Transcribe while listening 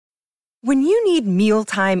When you need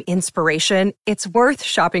mealtime inspiration, it's worth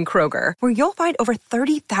shopping Kroger, where you'll find over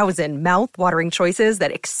 30,000 mouth-watering choices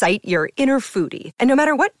that excite your inner foodie. And no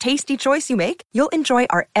matter what tasty choice you make, you'll enjoy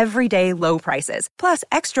our everyday low prices, plus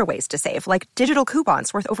extra ways to save, like digital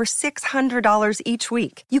coupons worth over $600 each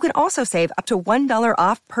week. You can also save up to $1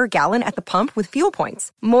 off per gallon at the pump with fuel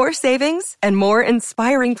points. More savings and more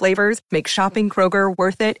inspiring flavors make shopping Kroger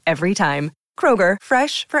worth it every time. Kroger,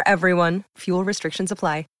 fresh for everyone. Fuel restrictions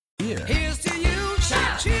apply. Here's to you,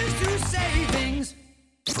 cheers to savings.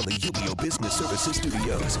 From the UBO Business Services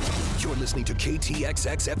Studios, you're listening to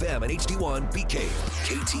KTXX FM and HD1 BK,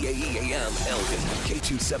 KTAE AM Elgin,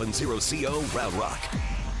 K270CO Round Rock.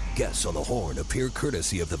 Guests on the horn appear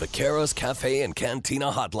courtesy of the Vaqueros Cafe and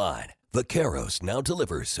Cantina Hotline. Vaqueros now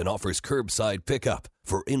delivers and offers curbside pickup.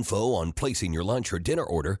 For info on placing your lunch or dinner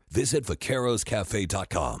order, visit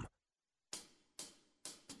vaqueroscafe.com.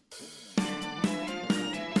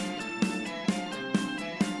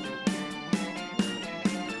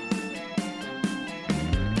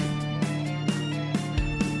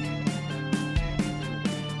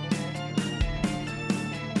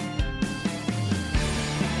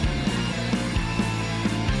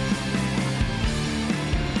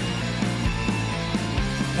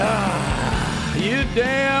 You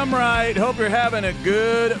damn right. Hope you're having a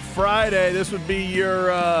good Friday. This would be your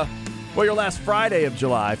last Friday of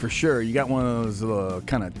July for sure. You got one of those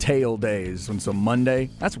kind of tail days. And so Monday,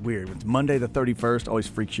 that's weird. It's Monday the 31st, always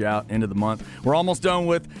freaks you out, end of the month. We're almost done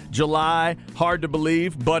with July. Hard to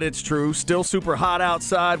believe, but it's true. Still super hot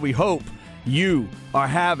outside. We hope you are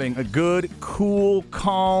having a good, cool,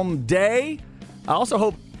 calm day. I also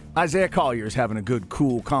hope Isaiah Collier is having a good,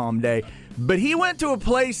 cool, calm day. But he went to a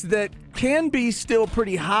place that can be still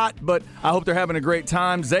pretty hot, but I hope they're having a great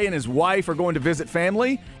time. Zay and his wife are going to visit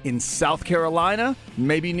family in South Carolina,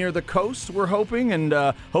 maybe near the coast, we're hoping. And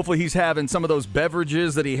hopefully he's having some of those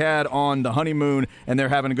beverages that he had on the honeymoon, and they're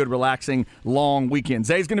having a good, relaxing, long weekend.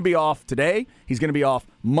 Zay's going to be off today. He's going to be off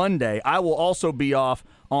Monday. I will also be off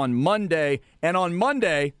on Monday. And on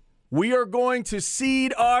Monday, we are going to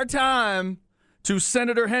cede our time to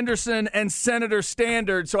Senator Henderson and Senator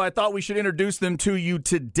Standard, so I thought we should introduce them to you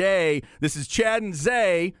today. This is Chad and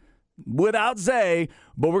Zay, without Zay,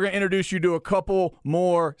 but we're going to introduce you to a couple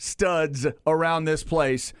more studs around this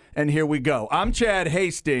place, and here we go. I'm Chad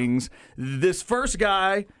Hastings. This first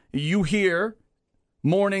guy you hear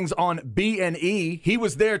mornings on B&E, he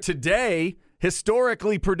was there today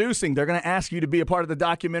historically producing. They're going to ask you to be a part of the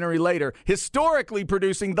documentary later. Historically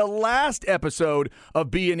producing the last episode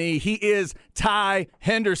of B&E. He is Ty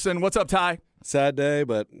Henderson. What's up, Ty? Sad day,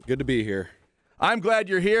 but good to be here. I'm glad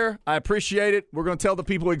you're here. I appreciate it. We're going to tell the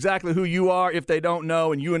people exactly who you are if they don't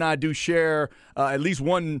know, and you and I do share at least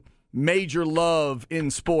one major love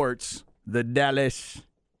in sports, the Dallas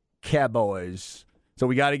Cowboys. So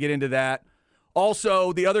we got to get into that.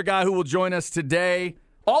 Also, the other guy who will join us today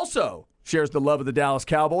also shares the love of the Dallas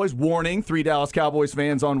Cowboys. Warning, 3 Dallas Cowboys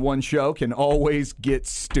fans on one show can always get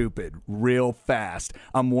stupid real fast.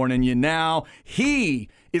 I'm warning you now. He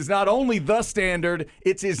is not only the Standard,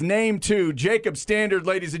 it's his name too. Jacob Standard,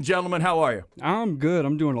 ladies and gentlemen, how are you? I'm good.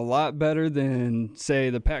 I'm doing a lot better than,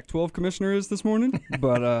 say, the Pac-12 commissioner is this morning,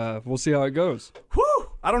 but we'll see how it goes.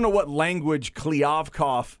 Whew! I don't know what language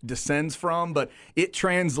Kliavkov descends from, but it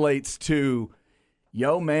translates to,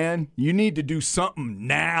 yo, man, you need to do something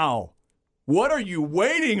now. What are you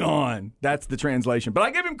waiting on? That's the translation. But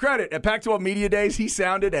I give him credit. At Pac-12 Media Days, he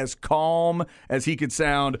sounded as calm as he could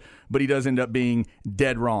sound, but he does end up being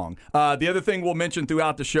dead wrong. The other thing we'll mention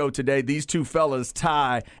throughout the show today, these two fellas,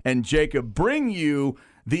 Ty and Jacob, bring you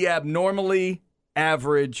the Abnormally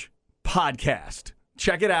Average podcast.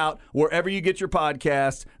 Check it out wherever you get your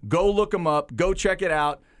podcasts. Go look them up. Go check it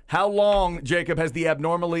out. How long, Jacob, has the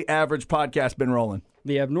Abnormally Average podcast been rolling?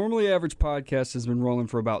 The Abnormally Average podcast has been rolling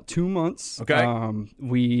for about 2 months. Okay.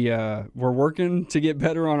 We're working to get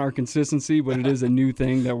better on our consistency, but it is a new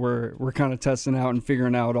thing that we're kind of testing out and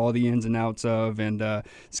figuring out all the ins and outs of. And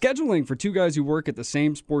scheduling for two guys who work at the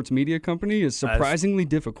same sports media company is surprisingly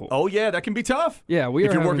difficult. Oh, yeah, that can be tough. Yeah,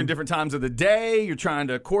 if you're working different times of the day, you're trying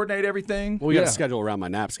to coordinate everything. Well, we got to schedule around my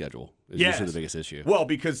nap schedule. Is usually the biggest issue. Well,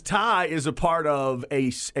 because Ty is a part of a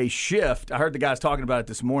shift. I heard the guys talking about it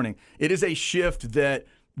this morning. It is a shift that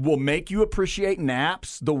will make you appreciate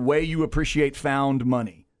naps the way you appreciate found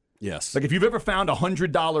money. Yes. Like if you've ever found a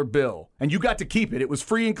 $100 bill and you got to keep it, it was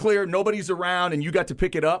free and clear, nobody's around, and you got to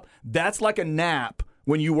pick it up, that's like a nap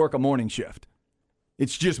when you work a morning shift.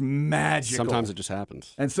 It's just magical. Sometimes it just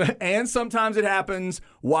happens. And sometimes it happens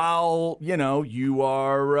while, you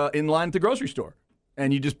are in line at the grocery store.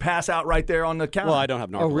 And you just pass out right there on the counter. Well, I don't have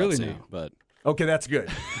narcolepsy, but Okay, that's good.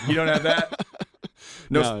 You don't have that?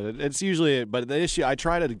 No, it's usually, but the issue, I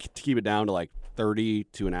try to keep it down to like 30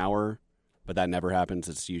 to an hour, but that never happens.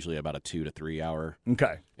 It's usually about a 2 to 3 hour.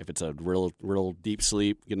 Okay. If it's a real deep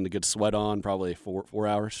sleep, getting a good sweat on, probably 4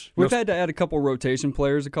 hours. We've had to add a couple rotation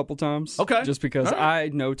players a couple times. Okay. Just because I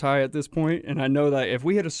know Ty at this point, and I know that if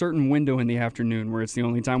we hit a certain window in the afternoon where it's the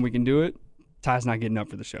only time we can do it, Ty's not getting up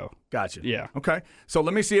for the show. Gotcha. Yeah. Okay. So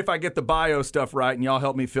let me see if I get the bio stuff right, and y'all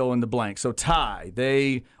help me fill in the blank. So Ty,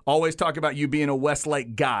 they always talk about you being a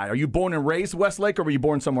Westlake guy. Are you born and raised Westlake, or were you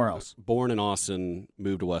born somewhere else? Born in Austin,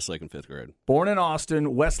 moved to Westlake in 5th grade. Born in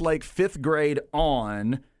Austin, Westlake, 5th grade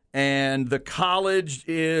on, and the college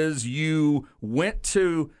is you went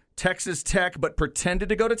to Texas Tech but pretended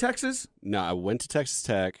to go to Texas? No, I went to Texas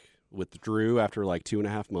Tech, withdrew after like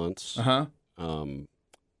 2.5 months.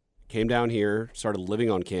 Came down here, started living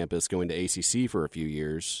on campus, going to ACC for a few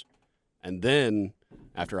years. And then,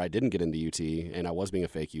 after I didn't get into UT, and I was being a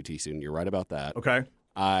fake UT student, you're right about that. Okay.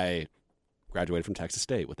 I graduated from Texas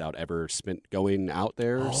State without ever going out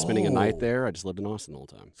there, spending a night there. I just lived in Austin the whole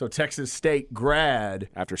time. So Texas State grad.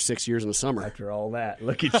 After 6 years in the summer. After all that.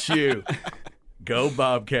 Look at you. Go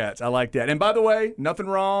Bobcats. I like that. And by the way, nothing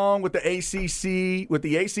wrong with the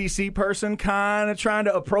ACC person kind of trying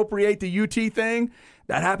to appropriate the UT thing.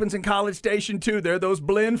 That happens in College Station, too. They're those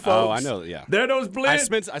blend folks. Oh, I know, yeah. They're those blend.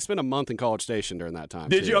 I spent a month in College Station during that time,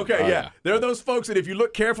 Did too. you? Okay, Oh, yeah. They're those folks that if you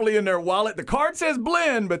look carefully in their wallet, the card says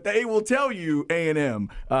blend, but they will tell you A&M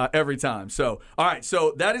every time. So, all right,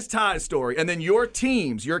 so that is Ty's story. And then your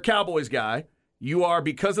teams, you're a Cowboys guy. You are,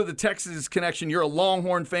 because of the Texas connection, you're a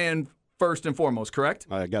Longhorn fan first and foremost, correct?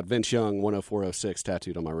 I got Vince Young 10406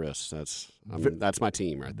 tattooed on my wrist. That's my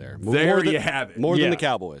team right there. There you have it. More than the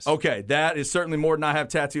Cowboys. Okay, that is certainly more than I have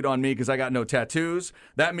tattooed on me because I got no tattoos.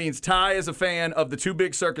 That means Ty is a fan of the two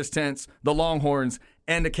big circus tents, the Longhorns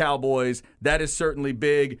and the Cowboys. That is certainly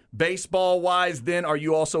big. Baseball-wise, then, are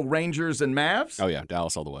you also Rangers and Mavs? Oh, yeah,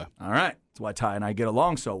 Dallas all the way. All right. That's why Ty and I get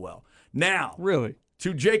along so well. Now. Really?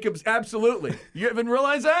 To Jacob's, absolutely. You haven't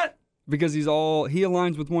realized that? Because he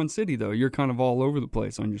aligns with one city, though. You're kind of all over the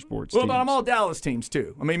place on your sports Well, teams. but I'm all Dallas teams,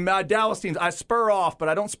 too. I mean, my Dallas teams, I spur off, but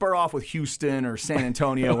I don't spur off with Houston or San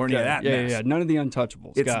Antonio or any of that mess. Yeah. None of the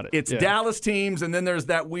untouchables. Got it. It's Dallas teams, and then there's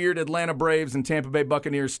that weird Atlanta Braves and Tampa Bay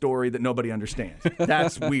Buccaneers story that nobody understands.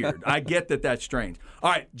 That's weird. I get that that's strange.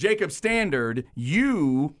 All right, Jacob Standard,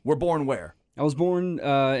 you were born where? I was born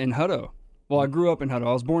in Hutto. Well, I grew up in Hutto.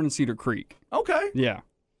 I was born in Cedar Creek. Okay. Yeah.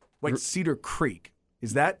 Wait, Cedar Creek.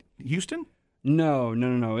 Is that Houston? No.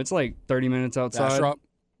 It's like 30 minutes outside. Bastrop?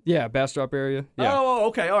 Yeah, Bastrop area. Yeah. Oh,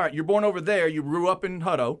 okay. All right. You're born over there. You grew up in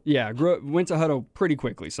Hutto. Yeah, went to Hutto pretty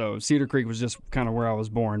quickly, so Cedar Creek was just kind of where I was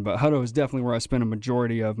born. But Hutto is definitely where I spent a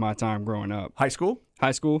majority of my time growing up. High school?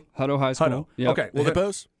 Hutto High School. Hutto. Yep. Okay. The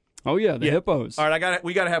Hippos? Oh, yeah, the Hippos. All right,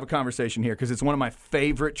 we got to have a conversation here because it's one of my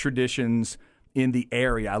favorite traditions in the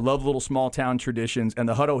area. I love little small town traditions, and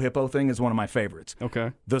the Hutto Hippo thing is one of my favorites.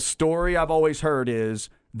 Okay. The story I've always heard is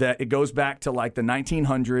that it goes back to like the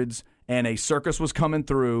 1900s, and a circus was coming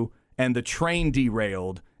through, and the train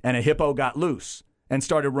derailed, and a hippo got loose and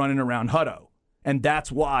started running around Hutto. And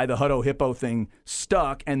that's why the Hutto Hippo thing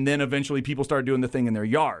stuck, and then eventually people started doing the thing in their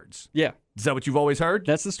yards. Yeah. Is that what you've always heard?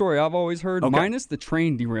 That's the story I've always heard, Okay. minus the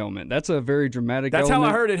train derailment. That's a very dramatic That's element.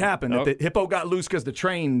 how I heard it happen, Oh. that the hippo got loose because the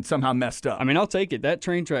train somehow messed up. I mean, I'll take it. That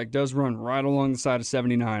train track does run right along the side of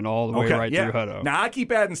 79 all the way right through Hutto. Now, I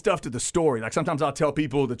keep adding stuff to the story. Like sometimes I'll tell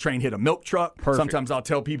people the train hit a milk truck. Perfect. Sometimes I'll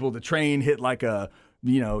tell people the train hit like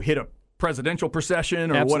hit a presidential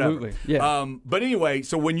procession or Absolutely. whatever. Yeah. But anyway,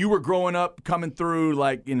 so when you were growing up, coming through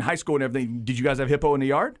like in high school and everything, did you guys have hippo in the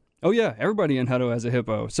yard? Oh, yeah. Everybody in Hutto has a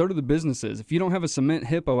hippo. So do the businesses. If you don't have a cement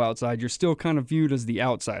hippo outside, you're still kind of viewed as the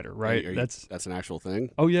outsider, right? That's an actual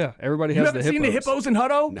thing? Oh, yeah. Everybody You has haven't the seen hippos. the hippos in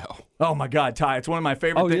Hutto? No. Oh, my God, Ty. It's one of my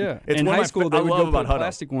favorite Oh, things. yeah. It's in one high of school, I they would love go about put Hutto.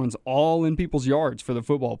 plastic ones all in people's yards for the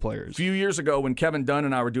football players. A few years ago when Kevin Dunn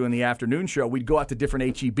and I were doing the afternoon show, we'd go out to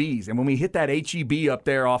different HEBs. And when we hit that HEB up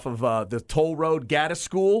there off of the toll road, Gaddis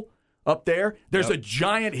School up there, there's a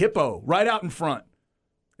giant hippo right out in front.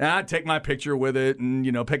 And I'd take my picture with it and,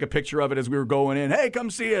 take a picture of it as we were going in. Hey, come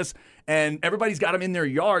see us. And everybody's got them in their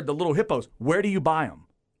yard, the little hippos. Where do you buy them?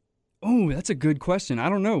 Oh, that's a good question. I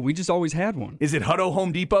don't know. We just always had one. Is it Hutto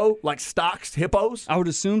Home Depot, like stocks hippos? I would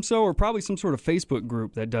assume so, or probably some sort of Facebook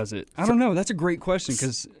group that does it. I don't know. That's a great question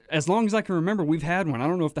because as long as I can remember, we've had one. I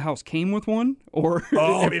don't know if the house came with one or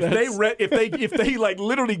if they like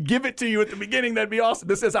literally give it to you at the beginning, that'd be awesome.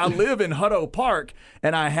 This says I live in Hutto Park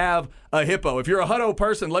and I have a hippo. If you're a Hutto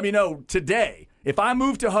person, let me know today. If I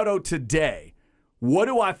move to Hutto today, What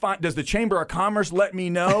do I find? Does the Chamber of Commerce let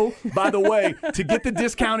me know? By the way, to get the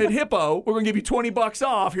discounted hippo, we're going to give you $20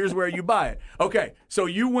 off. Here's where you buy it. Okay, so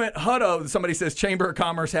you went Hutto. Somebody says Chamber of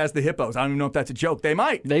Commerce has the hippos. I don't even know if that's a joke. They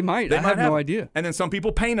might. They might. I have no idea. And then some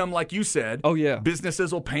people paint them like you said. Oh, yeah.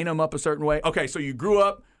 Businesses will paint them up a certain way. Okay, so you grew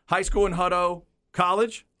up, high school in Hutto,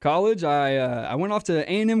 college? College, I went off to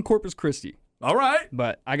A&M Corpus Christi. All right.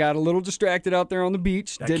 But I got a little distracted out there on the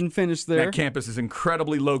beach. Didn't finish there. That campus is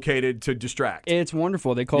incredibly located to distract. It's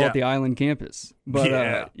wonderful. They call it the Island Campus. But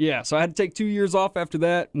so I had to take 2 years off after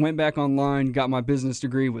that. Went back online, got my business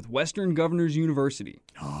degree with Western Governors University.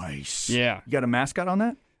 Nice. Yeah. You got a mascot on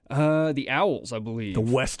that? The Owls, I believe. The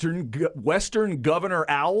Western Governor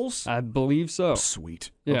Owls? I believe so.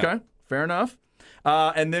 Sweet. Yeah. Okay. Fair enough.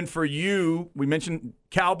 And then for you, we mentioned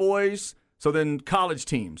Cowboys. So then college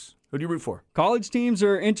teams. Who do you root for? College teams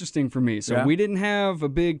are interesting for me. So we didn't have a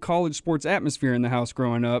big college sports atmosphere in the house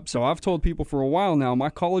growing up. So I've told people for a while now, my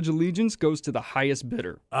college allegiance goes to the highest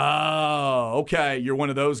bidder. Oh, okay. You're one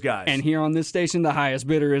of those guys. And here on this station, the highest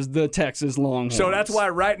bidder is the Texas Longhorns. So that's why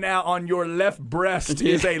right now on your left breast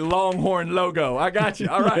is a Longhorn logo. I got you.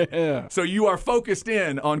 All right. Yeah. So you are focused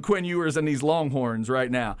in on Quinn Ewers and these Longhorns right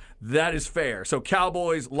now. That is fair. So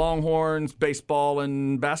Cowboys, Longhorns, baseball,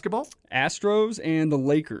 and basketball? Astros and the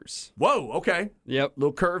Lakers. Whoa, okay. Yep.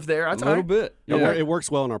 Little curve there. A little bit. Yeah. It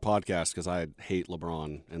works well in our podcast because I hate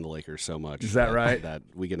LeBron and the Lakers so much. Is that right? That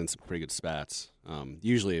we get in some pretty good spats.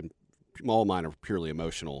 Usually, all mine are purely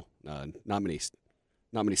emotional. Not many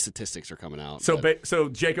statistics are coming out. So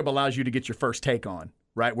Jacob allows you to get your first take on,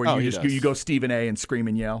 right? Where you go Stephen A. and scream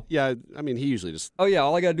and yell. Yeah, I mean, he usually just. Oh, yeah,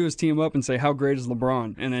 all I got to do is tee him up and say, how great is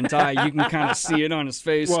LeBron? And then Ty, you can kind of see it on his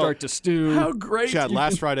face start to stew. How great Chad,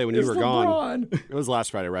 last Friday when you were LeBron? Gone. It was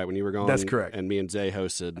last Friday, right? When you were gone. That's correct. And me and Zay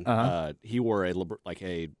hosted. He wore a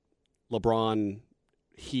LeBron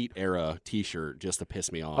Heat era T-shirt just to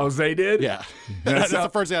piss me off. Oh, Zay did? Yeah. That's the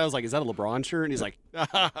first thing I was like, is that a LeBron shirt? And he's like,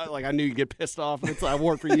 like I knew you'd get pissed off. I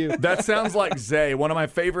wore it for you. That sounds like Zay. One of my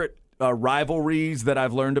favorite rivalries that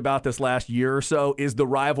I've learned about this last year or so is the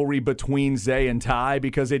rivalry between Zay and Ty,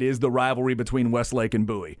 because it is the rivalry between Westlake and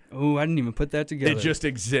Bowie. Oh, I didn't even put that together. It just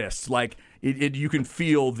exists. Like you can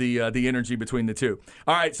feel the energy between the two.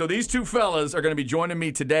 All right, so these two fellas are going to be joining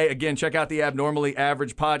me today. Again, check out the Abnormally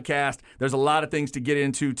Average podcast. There's a lot of things to get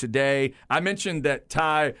into today. I mentioned that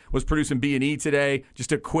Ty was producing B&E today.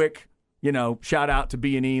 Just a quick shout out to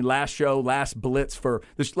B&E. Last show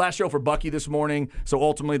for Bucky this morning. So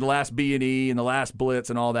ultimately the last B&E and the last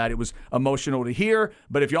Blitz and all that, it was emotional to hear.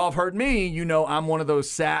 But if y'all have heard me, I'm one of those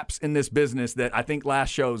saps in this business that I think last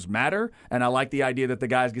shows matter. And I like the idea that the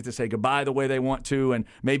guys get to say goodbye the way they want to, and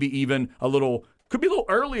maybe even could be a little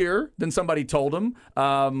earlier than somebody told them,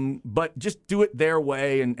 but just do it their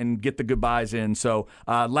way and get the goodbyes in. So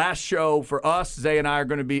last show for us, Zay and I are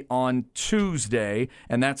going to be on Tuesday,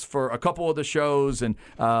 and that's for a couple of the shows. And,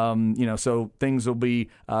 so things will be,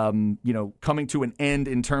 coming to an end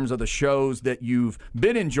in terms of the shows that you've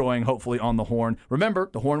been enjoying, hopefully, on the Horn. Remember,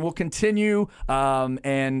 the Horn will continue,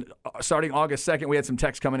 and starting August 2nd, we had some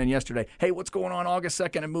texts coming in yesterday. Hey, what's going on August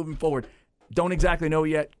 2nd and moving forward? Don't exactly know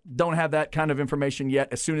yet. Don't have that kind of information yet.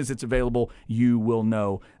 As soon as it's available, you will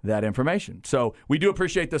know that information. So we do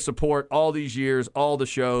appreciate the support all these years, all the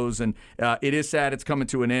shows, and it is sad it's coming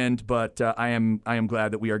to an end, but I am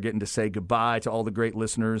glad that we are getting to say goodbye to all the great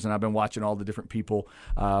listeners, and I've been watching all the different people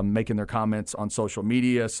making their comments on social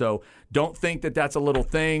media. So don't think that that's a little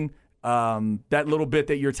thing. That little bit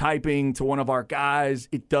that you're typing to one of our guys,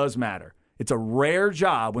 it does matter. It's a rare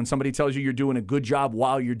job when somebody tells you you're doing a good job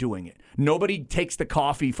while you're doing it. Nobody takes the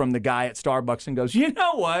coffee from the guy at Starbucks and goes, you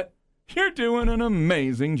know what? You're doing an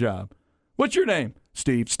amazing job. What's your name?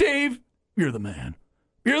 Steve. Steve, you're the man.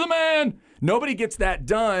 You're the man. Nobody gets that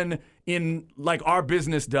done in like our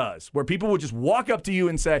business does, where people will just walk up to you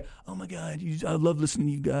and say, oh, my God, I love listening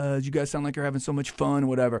to you guys. You guys sound like you're having so much fun,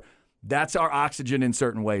 whatever. That's our oxygen in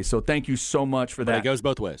certain ways. So thank you so much for that. But it goes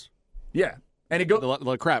both ways. Yeah. And it goes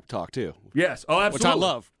the crap talk too. Yes, oh, absolutely. Which I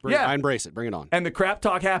love. I embrace it. Bring it on. And the crap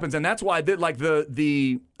talk happens, and that's why then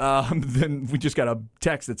we just got a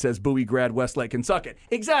text that says Bowie grad Westlake can suck it.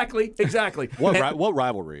 Exactly. What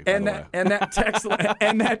rivalry? And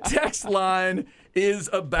that text line is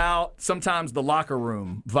about sometimes the locker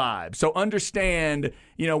room vibe. So understand,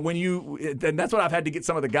 and that's what I've had to get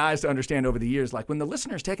some of the guys to understand over the years. Like when the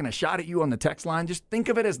listener's taking a shot at you on the text line, just think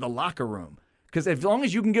of it as the locker room. Because as long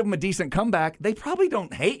as you can give them a decent comeback, they probably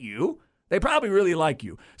don't hate you. They probably really like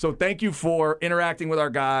you. So thank you for interacting with our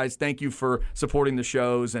guys. Thank you for supporting the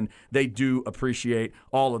shows, and they do appreciate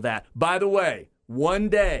all of that. By the way, one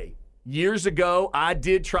day, years ago, I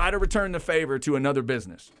did try to return the favor to another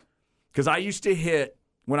business. Because I used to hit,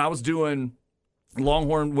 when I was doing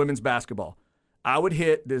Longhorn women's basketball, I would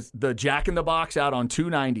hit the Jack in the Box out on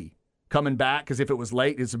 290 coming back, because if it was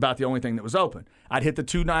late, it's about the only thing that was open. I'd hit the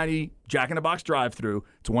 290 Jack in the Box drive-through.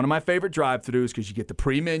 It's one of my favorite drive-throughs because you get the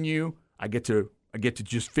pre-menu. I get to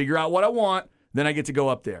just figure out what I want. Then I get to go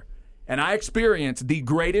up there. And I experienced the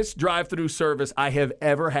greatest drive-through service I have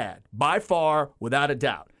ever had, by far, without a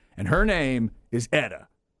doubt. And her name is Etta.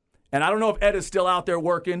 And I don't know if Etta's still out there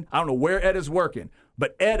working. I don't know where Etta's working.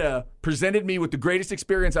 But Etta presented me with the greatest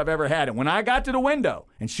experience I've ever had. And when I got to the window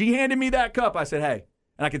and she handed me that cup, I said, hey.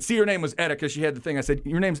 And I could see her name was Etta because she had the thing. I said,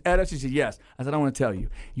 your name's Etta? She said, yes. I said, I want to tell you,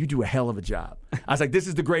 you do a hell of a job. I was like, this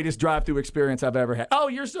is the greatest drive-through experience I've ever had. Oh,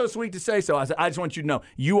 you're so sweet to say so. I said, I just want you to know,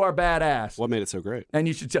 you are badass. What made it so great? And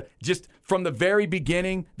you should just from the very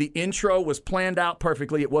beginning, the intro was planned out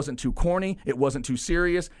perfectly. It wasn't too corny. It wasn't too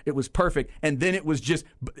serious. It was perfect. And then it was just,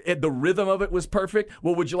 the rhythm of it was perfect.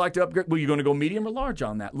 Well, would you like to upgrade? Well, you're going to go medium or large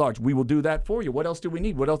on that? Large. We will do that for you. What else do we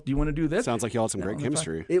need? What else? Do you want to do this? Sounds like y'all had some great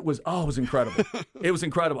chemistry. It was incredible. It was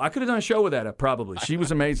incredible. I could have done a show with Etta, probably. She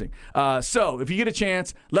was amazing. So if you get a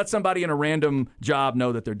chance, let somebody in a random job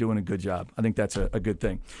know that they're doing a good job. I think that's a good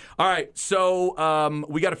thing. All right, so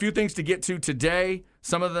we got a few things to get to today.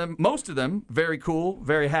 Some of them, most of them, very cool,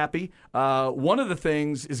 very happy. One of the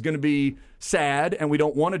things is going to be sad, and we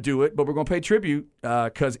don't want to do it, but we're going to pay tribute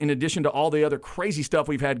because in addition to all the other crazy stuff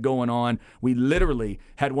we've had going on, we literally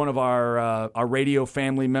had one of our radio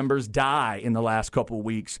family members die in the last couple of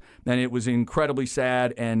weeks, and it was incredibly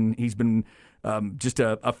sad, and he's been just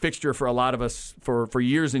a fixture for a lot of us for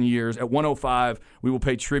years and years. At 105, we will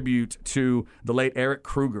pay tribute to the late Eric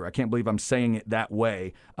Kruger. I can't believe I'm saying it that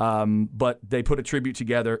way, but they put a tribute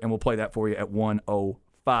together, and we'll play that for you at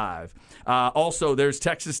 105. Also, there's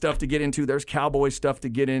Texas stuff to get into. There's Cowboy stuff to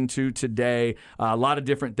get into today. A lot of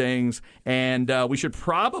different things. And we should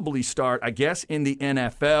probably start, I guess, in the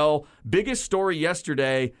NFL. Biggest story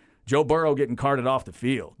yesterday, Joe Burrow getting carted off the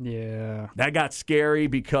field. Yeah. That got scary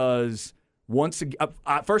because once again,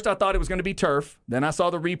 first I thought it was going to be turf. Then I saw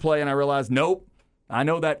the replay and I realized, nope. I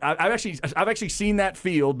know that I've actually seen that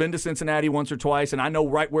field, been to Cincinnati once or twice, and I know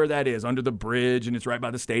right where that is, under the bridge, and it's right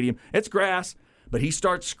by the stadium. It's grass, but he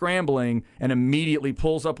starts scrambling and immediately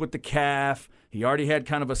pulls up with the calf. He already had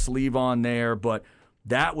kind of a sleeve on there, but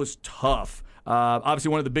that was tough. Obviously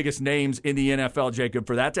one of the biggest names in the NFL, Jacob,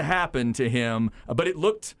 for that to happen to him. But it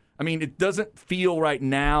looked, it doesn't feel right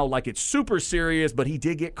now like it's super serious, but he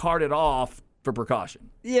did get carted off for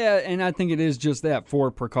precaution. Yeah, and I think it is just that,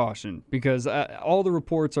 for precaution, because all the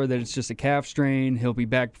reports are that it's just a calf strain. He'll be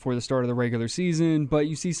back before the start of the regular season, but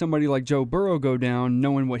you see somebody like Joe Burrow go down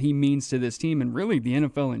knowing what he means to this team and really the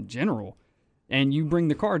NFL in general, and you bring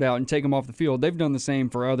the card out and take him off the field. They've done the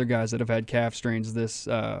same for other guys that have had calf strains this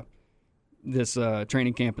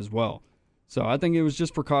training camp as well. So I think it was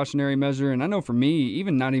just precautionary measure. And I know for me,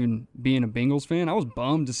 even not even being a Bengals fan, I was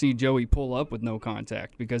bummed to see Joey pull up with no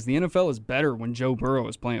contact because the NFL is better when Joe Burrow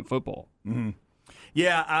is playing football. Mm-hmm.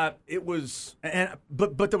 Yeah, it was,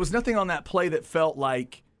 but there was nothing on that play that felt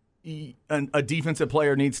like a defensive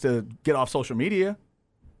player needs to get off social media.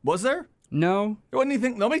 Was there? No. There wasn't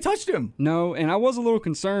anything. Nobody touched him. No, and I was a little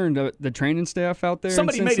concerned, the training staff out there.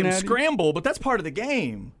 Somebody in made him Cincinnati. Scramble, but that's part of the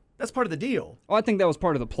game. That's part of the deal. Oh, I think that was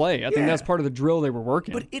part of the play. I think that's part of the drill they were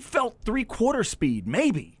working. But it felt 3/4 speed,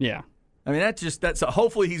 maybe. Yeah. That's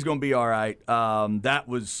hopefully he's going to be all right.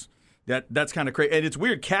 That's kind of crazy. And it's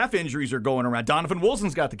weird. Calf injuries are going around. Donovan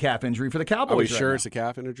Wilson's got the calf injury for the Cowboys. Are we right sure now. it's a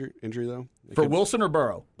calf injury though? For Wilson or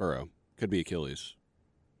Burrow? Burrow. Could be Achilles.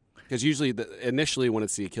 Because usually, initially when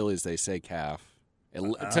it's the Achilles, they say calf.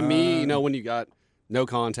 To me, when you got no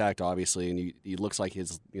contact, obviously, and he looks like he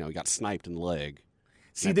got sniped in the leg.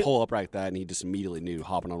 See, pull up like that, and he just immediately knew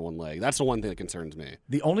happen on one leg. That's the one thing that concerns me.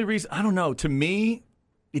 The only reason, I don't know, to me,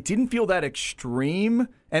 it didn't feel that extreme,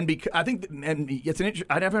 and I think, and it's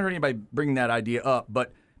I never heard anybody bring that idea up,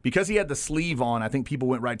 but because he had the sleeve on, I think people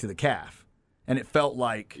went right to the calf, and it felt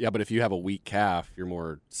like but if you have a weak calf, you're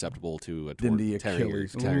more susceptible to than the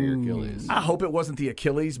Achilles. Tearing your Achilles. I hope it wasn't the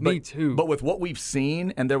Achilles. But, me too. But with what we've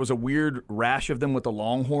seen, and there was a weird rash of them with the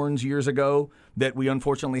Longhorns years ago that we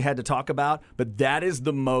unfortunately had to talk about, but that is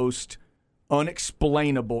the most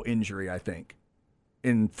unexplainable injury, I think,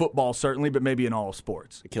 in football certainly, but maybe in all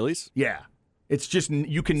sports. Achilles? Yeah. It's just,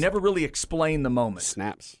 you can never really explain the moment.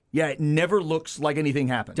 Snaps. Yeah, it never looks like anything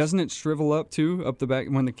happened. Doesn't it shrivel up, too, up the back?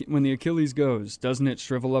 When the Achilles goes, doesn't it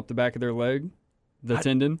shrivel up the back of their leg? The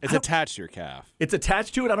tendon? It's attached to your calf. It's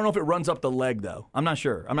attached to it. I don't know if it runs up the leg, though. I'm not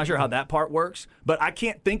sure. I'm not sure how that part works. But I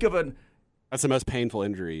can't think of That's the most painful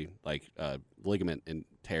injury, like ligament and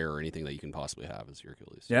tear or anything that you can possibly have is your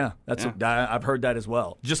Achilles. Yeah, I've heard that as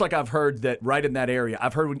well. Just like I've heard that right in that area.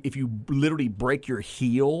 I've heard if you literally break your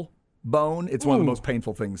heel bone, it's one of the most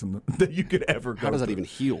painful things that you could ever go How does that through. even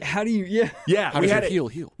heal? How do you? Yeah. How does your heel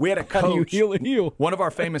heal? We had a coach. How do you heal a heel? One of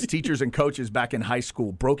our famous teachers and coaches back in high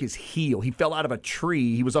school broke his heel. He fell out of a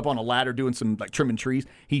tree. He was up on a ladder doing some trimming trees.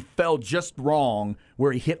 He fell just wrong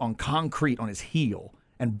where he hit on concrete on his heel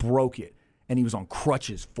and broke it. And he was on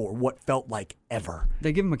crutches for what felt like ever.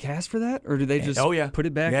 They give him a cast for that, or do they just put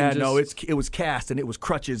it back? Yeah, and just... it was cast and it was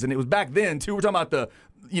crutches and it was back then too. We're talking about the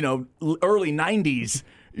early '90s.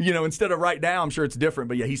 Instead of right now, I'm sure it's different.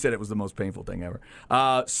 But yeah, he said it was the most painful thing ever.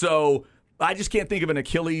 So I just can't think of an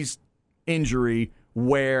Achilles injury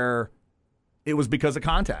where it was because of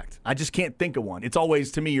contact. I just can't think of one. It's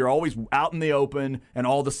always, to me, you're always out in the open, and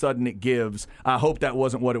all of a sudden it gives. I hope that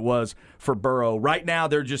wasn't what it was for Burrow. Right now,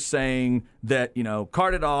 they're just saying that,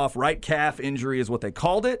 carted off, right calf injury is what they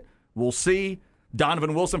called it. We'll see.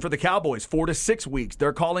 Donovan Wilson for the Cowboys, 4 to 6 weeks.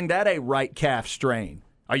 They're calling that a right calf strain.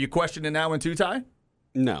 Are you questioning that one too, Ty?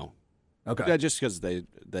 No. Okay. Yeah, just because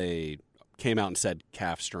they came out and said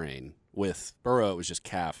calf strain. With Burrow, it was just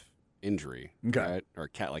calf injury, okay, right? Or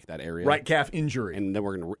like that area, right calf injury, and then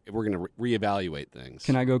we're gonna reevaluate things.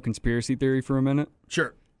 Can I go conspiracy theory for a minute?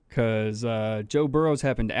 Sure. Because Joe Burrow's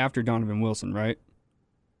happened after Donovan Wilson, right?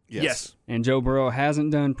 Yes. And Joe Burrow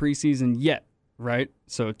hasn't done preseason yet, right?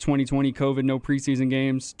 So 2020 COVID, no preseason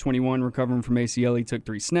games. 21 recovering from ACL, he took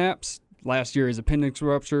 3 snaps. Last year his appendix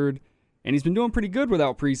ruptured, and he's been doing pretty good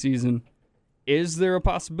without preseason. Is there a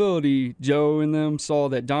possibility Joe and them saw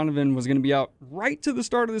that Donovan was going to be out right to the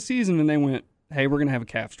start of the season, and they went, hey, we're going to have a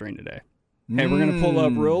calf strain today. Hey, we're going to pull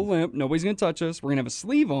up real limp. Nobody's going to touch us. We're going to have a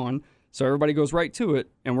sleeve on, so everybody goes right to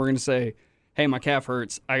it, and we're going to say, hey, my calf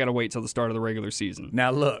hurts. I got to wait till the start of the regular season.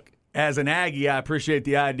 Now, look, as an Aggie, I appreciate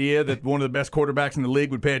the idea that one of the best quarterbacks in the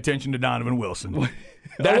league would pay attention to Donovan Wilson.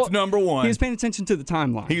 That's number one. He was paying attention to the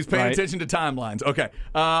timeline. He was paying attention to timelines. Okay.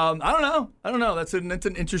 I don't know. That's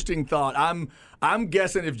an interesting thought. I'm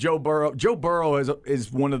guessing if Joe Burrow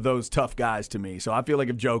is one of those tough guys to me. So I feel like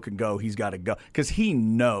if Joe can go, he's got to go because he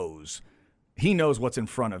knows what's in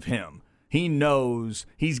front of him. He knows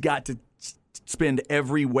he's got to spend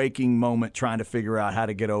every waking moment trying to figure out how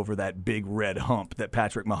to get over that big red hump that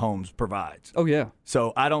Patrick Mahomes provides. Oh yeah.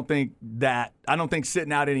 So I don't think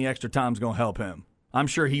sitting out any extra time is going to help him. I'm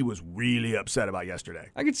sure he was really upset about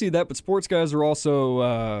yesterday. I could see that, but sports guys are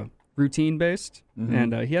also routine-based,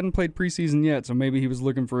 and he hadn't played preseason yet, so maybe he was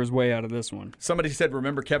looking for his way out of this one. Somebody said,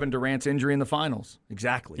 remember Kevin Durant's injury in the finals?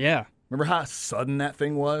 Exactly. Yeah. Remember how sudden that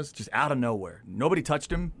thing was? Just out of nowhere. Nobody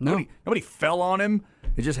touched him. No. Nobody fell on him.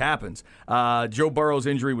 It just happens. Joe Burrow's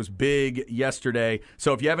injury was big yesterday.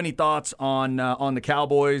 So if you have any thoughts on the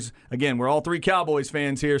Cowboys, again, we're all 3 Cowboys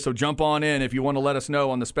fans here, so jump on in if you want to let us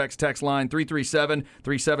know on the Specs text line,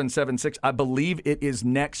 337-3776. I believe it is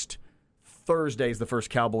next Thursday is the first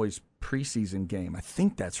Cowboys preseason game. I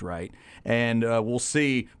think that's right. And we'll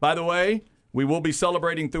see. By the way, we will be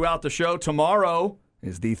celebrating throughout the show. Tomorrow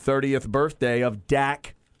is the 30th birthday of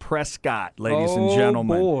Dak Prescott, ladies and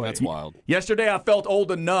gentlemen. Boy. That's wild. Yesterday, I felt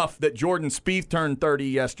old enough that Jordan Spieth turned 30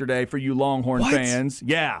 yesterday for you Longhorn fans.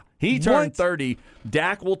 Yeah, he turned 30.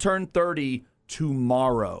 Dak will turn 30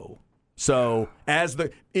 tomorrow. So as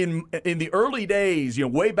in the early days,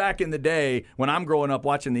 way back in the day when I'm growing up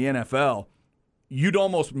watching the NFL, you'd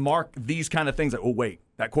almost mark these kind of things like, oh, wait,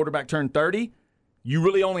 that quarterback turned 30? You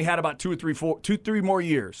really only had about 2 or 3 more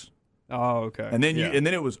years. Oh, okay. And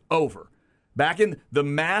then it was over. Back in the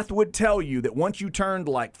math would tell you that once you turned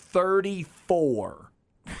like 34,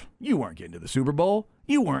 you weren't getting to the Super Bowl.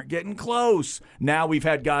 You weren't getting close. Now we've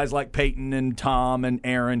had guys like Peyton and Tom and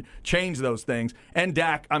Aaron change those things. And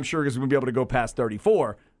Dak, I'm sure, is going to be able to go past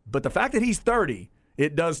 34. But the fact that he's 30,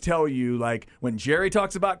 it does tell you, like, when Jerry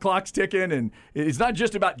talks about clocks ticking, and it's not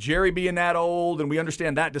just about Jerry being that old, and we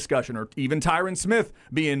understand that discussion, or even Tyron Smith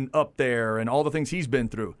being up there and all the things he's been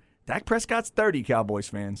through. Dak Prescott's 30, Cowboys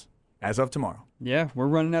fans, as of tomorrow. Yeah, we're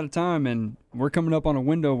running out of time, and we're coming up on a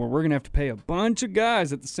window where we're going to have to pay a bunch of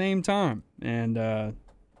guys at the same time. And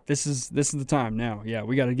this is the time now. Yeah,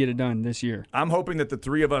 we got to get it done this year. I'm hoping that the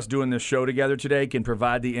 3 of us doing this show together today can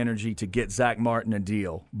provide the energy to get Zach Martin a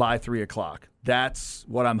deal by 3 o'clock. That's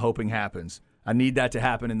what I'm hoping happens. I need that to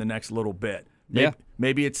happen in the next little bit.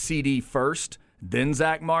 Maybe it's CD first, then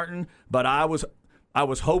Zach Martin, but I was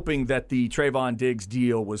hoping that the Trayvon Diggs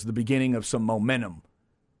deal was the beginning of some momentum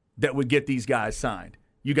that would get these guys signed.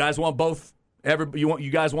 You guys want both?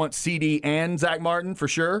 You guys want CD and Zach Martin for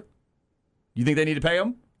sure? You think they need to pay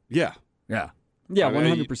them? Yeah. Yeah,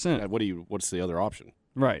 100%. What's the other option?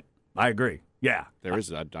 Right. I agree. Yeah. There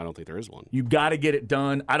is. I don't think there is one. You got to get it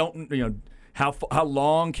done. I don't, how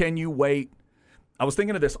long can you wait? I was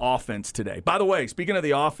thinking of this offense today. By the way, speaking of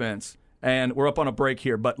the offense, and we're up on a break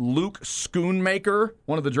here, but Luke Schoonmaker,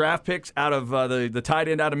 one of the draft picks out of the tight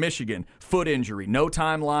end out of Michigan, foot injury, no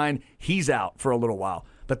timeline. He's out for a little while.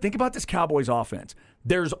 But think about this Cowboys offense.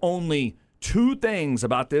 There's only two things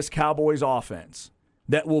about this Cowboys offense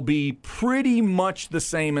that will be pretty much the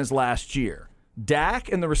same as last year.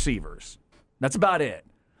 Dak and the receivers. That's about it.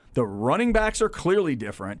 The running backs are clearly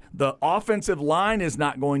different. The offensive line is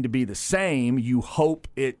not going to be the same. You hope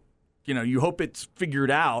it's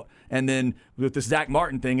figured out. And then with this Zach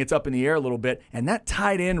Martin thing, it's up in the air a little bit. And that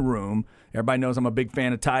tight end room, everybody knows I'm a big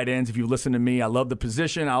fan of tight ends. If you listen to me, I love the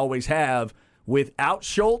position. I always have. Without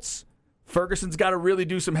Schultz, Ferguson's got to really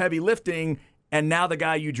do some heavy lifting. And now the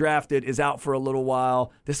guy you drafted is out for a little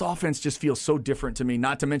while. This offense just feels so different to me,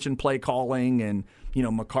 not to mention play calling and,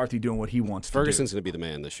 McCarthy doing what he wants to do. Ferguson's going to be the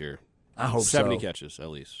man this year. I hope 70 so. catches, at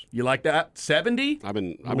least. You like that? 70? I've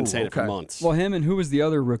been saying it for months. Well, him and who was the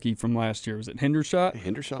other rookie from last year? Was it Hendershot?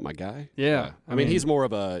 Hendershot, my guy? Yeah. I mean, he's more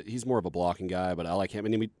of a blocking guy, but I like him.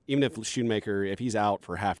 And even if Schoonmaker, if he's out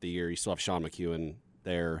for half the year, you still have Sean McEwen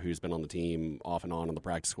there, who's been on the team off and on the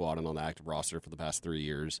practice squad and on the active roster for the past 3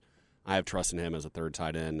 years. I have trust in him as a third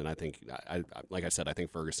tight end, and I think, like I said, I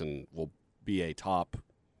think Ferguson will be a top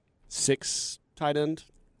 6 tight end.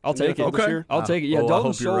 I'll take it. Okay. I'll take it. Yeah,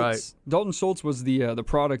 Dalton Schultz. Right. Dalton Schultz was the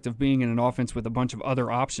product of being in an offense with a bunch of other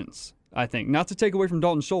options. I think not to take away from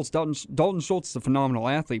Dalton Schultz. Dalton Schultz is a phenomenal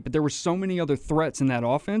athlete, but there were so many other threats in that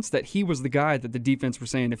offense that he was the guy that the defense were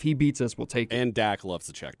saying if he beats us, we'll take it. And Dak loves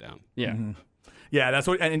to check down. Yeah. Mm-hmm. Yeah, that's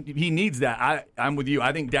what, and he needs that. I'm with you.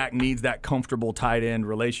 I think Dak needs that comfortable tight end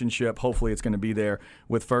relationship. Hopefully, it's going to be there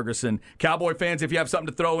with Ferguson. Cowboy fans, if you have something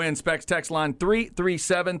to throw in, Specs text line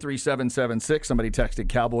 337-3776. Somebody texted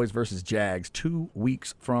Cowboys versus Jags 2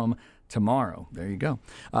 weeks from tomorrow. There you go.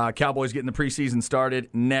 Cowboys getting the preseason started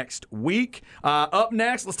next week. Up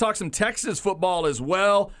next, let's talk some Texas football as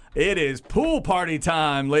well. It is pool party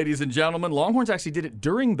time, ladies and gentlemen. Longhorns actually did it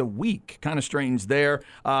during the week. Kind of strange there.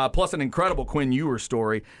 Plus an incredible Quinn Ewers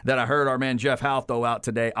story that I heard our man Jeff Howe throw out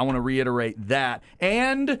today. I want to reiterate that.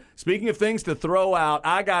 And speaking of things to throw out,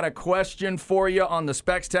 I got a question for you on the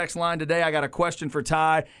Specs text line today. I got a question for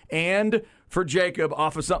Ty and for Jacob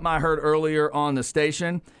off of something I heard earlier on the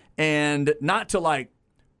station. And not to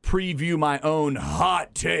preview my own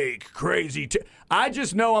hot take, crazy I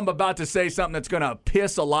just know I'm about to say something that's going to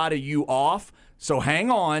piss a lot of you off. So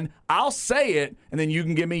hang on. I'll say it, and then you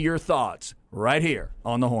can give me your thoughts right here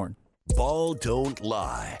on the Horn. Ball don't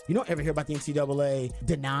lie. You don't ever hear about the NCAA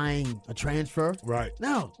denying a transfer. Right.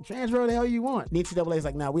 No, transfer the hell you want. The NCAA is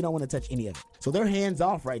like, nah, we don't want to touch any of it. So they're hands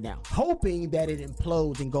off right now, hoping that it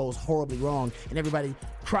implodes and goes horribly wrong, and everybody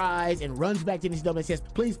cries and runs back to the NCAA and says,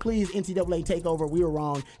 please, NCAA, take over. We were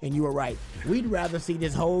wrong, and you were right. We'd rather see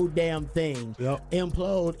this whole damn thing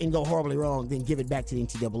implode and go horribly wrong than give it back to the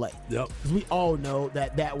NCAA. Yep. Because we all know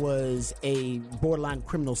that was a borderline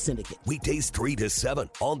criminal syndicate. Weekdays 3 to 7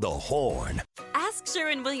 on the Horn. Ask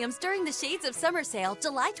Sherwin-Williams during the Shades of Summer sale,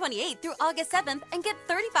 July 28th through August 7th, and get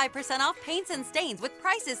 35% off paints and stains with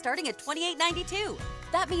prices starting at $28.92.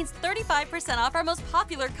 That means 35% off our most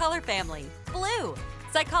popular color family, blue.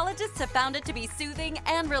 Psychologists have found it to be soothing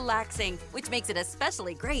and relaxing, which makes it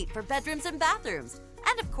especially great for bedrooms and bathrooms.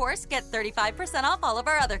 And of course, get 35% off all of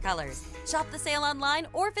our other colors. Shop the sale online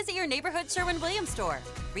or visit your neighborhood Sherwin-Williams store.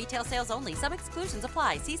 Retail sales only. Some exclusions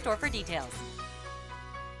apply. See store for details.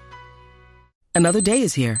 Another day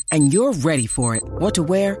is here, and you're ready for it. What to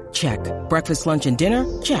wear? Check. Breakfast, lunch, and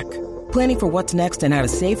dinner? Check. Planning for what's next and how to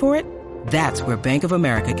save for it? That's where Bank of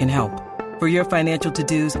America can help. For your financial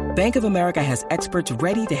to-dos, Bank of America has experts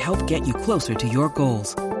ready to help get you closer to your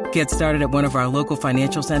goals. Get started at one of our local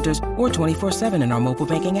financial centers or 24/7 in our mobile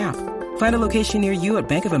banking app. Find a location near you at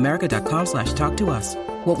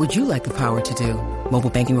bankofamerica.com/talktous. What would you like the power to do? Mobile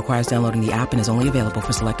banking requires downloading the app and is only available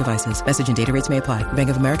for select devices. Message and data rates may apply. Bank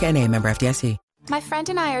of America N.A., member FDIC. My friend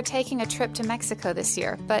and I are taking a trip to Mexico this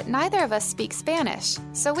year, but neither of us speak Spanish.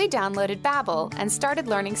 So we downloaded Babbel and started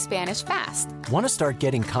learning Spanish fast. Want to start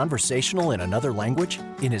getting conversational in another language?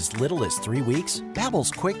 In as little as 3 weeks,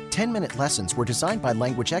 Babbel's quick 10-minute lessons were designed by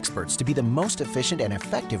language experts to be the most efficient and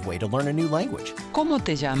effective way to learn a new language. ¿Cómo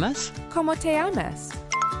te llamas? ¿Cómo te llamas?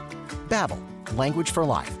 Babbel, language for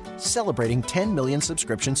life. Celebrating 10 million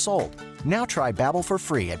subscriptions sold. Now try Babbel for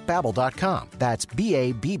free at Babbel.com. That's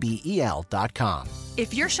BABBEL.com.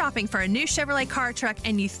 If you're shopping for a new Chevrolet car or truck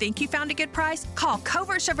and you think you found a good price, call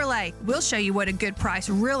Covert Chevrolet. We'll show you what a good price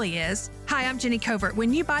really is. Hi, I'm Jenny Covert.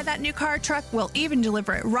 When you buy that new car or truck, we'll even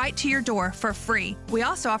deliver it right to your door for free. We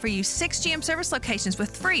also offer you 6 GM service locations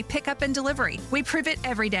with free pickup and delivery. We prove it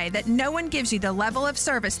every day that no one gives you the level of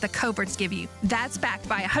service the Coverts give you. That's backed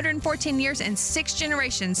by 114 years and 6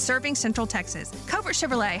 generations serving Central Texas. Covert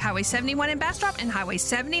Chevrolet, Highway 71 in Bastrop and Highway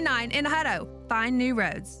 79 in Hutto. Find new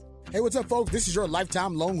roads. Hey, what's up, folks? This is your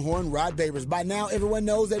lifetime Longhorn Rod Babers. By now, everyone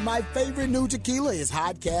knows that my favorite new tequila is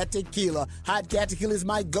Hot Cat Tequila. Hot Cat Tequila is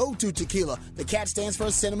my go-to tequila. The cat stands for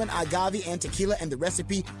cinnamon, agave, and tequila, and the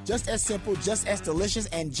recipe just as simple, just as delicious,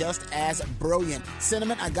 and just as brilliant.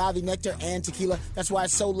 Cinnamon, agave, nectar, and tequila. That's why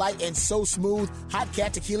it's so light and so smooth. Hot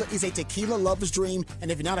Cat Tequila is a tequila lover's dream, and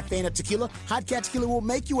if you're not a fan of tequila, Hot Cat Tequila will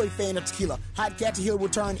make you a fan of tequila. Hot Cat Tequila will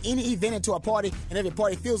turn any event into a party, and every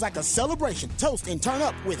party feels like a celebration. Toast and turn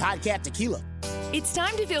up with Hot Cat Tequila. It's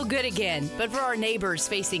time to feel good again, but for our neighbors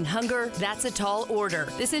facing hunger, that's a tall order.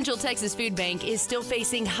 The Central Texas Food Bank is still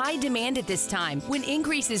facing high demand at this time when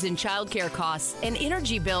increases in childcare costs and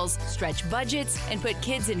energy bills stretch budgets and put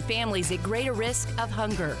kids and families at greater risk of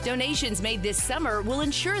hunger. Donations made this summer will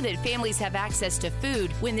ensure that families have access to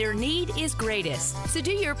food when their need is greatest. So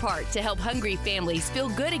do your part to help hungry families feel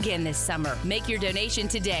good again this summer. Make your donation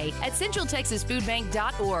today at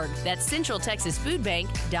centraltexasfoodbank.org. That's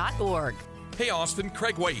centraltexasfoodbank.org. Hey Austin,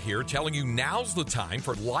 Craig Way here telling you now's the time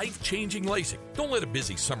for life-changing LASIK. Don't let a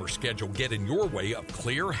busy summer schedule get in your way of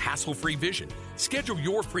clear, hassle-free vision. Schedule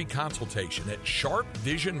your free consultation at Sharp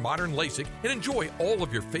Vision Modern LASIK and enjoy all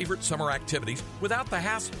of your favorite summer activities without the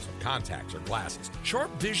hassles of contacts or glasses.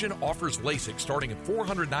 Sharp Vision offers LASIK starting at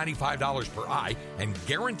 $495 per eye and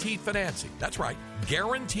guaranteed financing. That's right,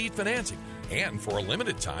 guaranteed financing. And for a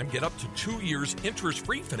limited time, get up to 2 years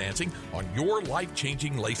interest-free financing on your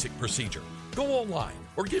life-changing LASIK procedure. Go online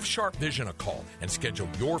or give Sharp Vision a call and schedule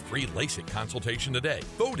your free LASIK consultation today.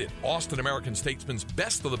 Voted Austin American Statesman's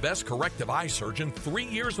Best of the Best corrective eye surgeon 3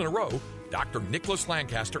 years in a row, Dr. Nicholas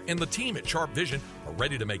Lancaster and the team at Sharp Vision are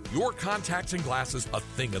ready to make your contacts and glasses a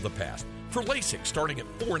thing of the past. For LASIK starting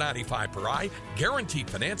at $495 per eye, guaranteed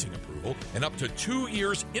financing approval, and up to 2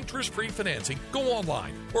 years interest-free financing, go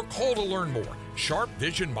online or call to learn more. Sharp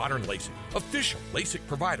Vision Modern LASIK, official LASIK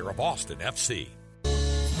provider of Austin FC.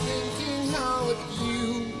 Thinking how it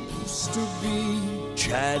used to be.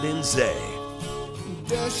 Chad and Zay.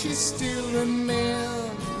 Does she still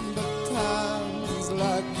remember times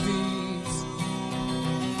like these?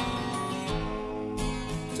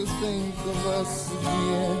 To think of us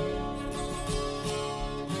again.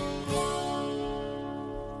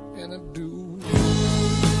 And I do.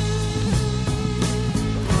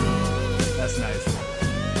 That's nice.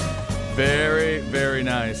 Very, very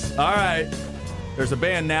nice. All right. There's a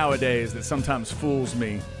band nowadays that sometimes fools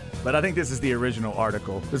me, but I think this is the original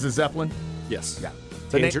article. This is Zeppelin? Yes. Yeah.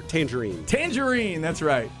 Tangerine. Tangerine, that's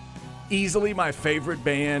right. Easily my favorite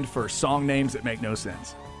band for song names that make no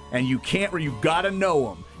sense. And you gotta know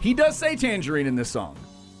them. He does say Tangerine in this song.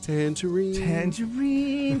 Tangerine.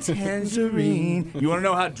 Tangerine, tangerine. You want to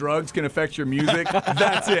know how drugs can affect your music?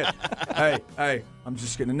 That's it. Hey, I'm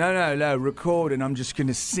just going to, record, and I'm just going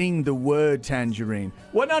to sing the word tangerine.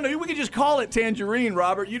 Well, no, we can just call it tangerine,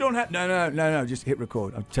 Robert. You don't have, no, just hit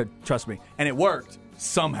record. Trust me. And it worked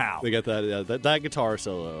somehow. They got that guitar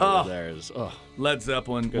solo over there. Is Led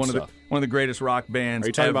Zeppelin, one of the greatest rock bands. Are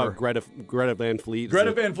you talking ever. about Greta Van Fleet?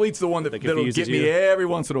 Greta Van Fleet's the one that'll get me every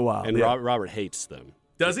once in a while. And yeah. Robert hates them.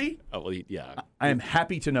 Does he? Oh, well, yeah. I am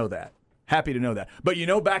happy to know that. But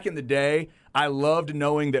back in the day, I loved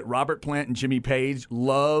knowing that Robert Plant and Jimmy Page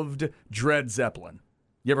loved Dred Zeppelin.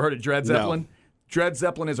 You ever heard of Dred Zeppelin? No. Dred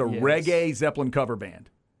Zeppelin is a reggae Zeppelin cover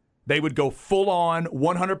band. They would go full-on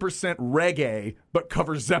 100% reggae, but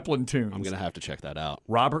cover Zeppelin tunes. I'm going to have to check that out.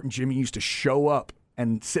 Robert and Jimmy used to show up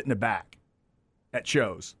and sit in the back at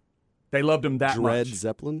shows. They loved him that much.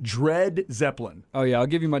 Dred Zeppelin. Oh, yeah. I'll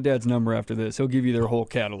give you my dad's number after this. He'll give you their whole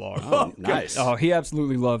catalog. Oh, nice. Oh, he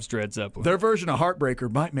absolutely loves Dred Zeppelin. Their version of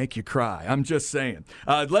Heartbreaker might make you cry. I'm just saying.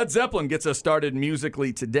 Led Zeppelin gets us started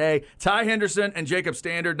musically today. Ty Henderson and Jacob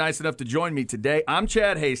Standard, nice enough to join me today. I'm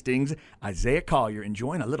Chad Hastings. Isaiah Collier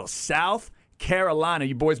enjoying a little South Carolina.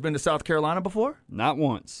 You boys been to South Carolina before? Not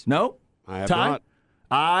once. No? I have Ty? not.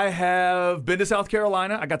 I have been to South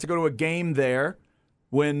Carolina. I got to go to a game there.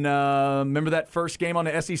 When remember that first game on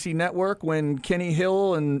the SEC Network when Kenny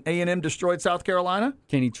Hill and A&M destroyed South Carolina?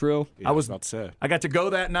 Kenny Trill. Yeah, I was about to say. I got to go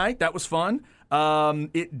that night. That was fun.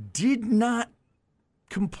 It did not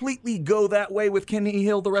completely go that way with Kenny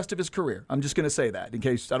Hill the rest of his career. I'm just going to say that in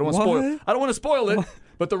case I don't want to spoil it.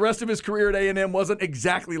 But the rest of his career at A&M wasn't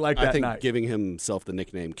exactly like that night. I think giving himself the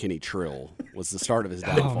nickname Kenny Trill was the start of his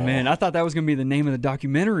downfall. Oh, man, I thought that was going to be the name of the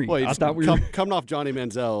documentary. Well, I thought coming off Johnny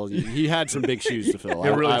Manziel, he had some big shoes to fill.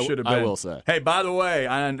 It really should have been. I will say. Hey, by the way,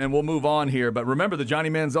 and we'll move on here, but remember the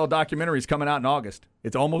Johnny Manziel documentary is coming out in August.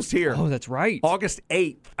 It's almost here. Oh, that's right. August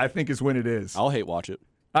 8th, I think, is when it is. I'll hate watch it.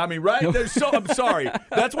 I mean, right? I'm sorry.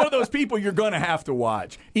 That's one of those people you're going to have to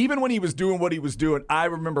watch. Even when he was doing what he was doing, I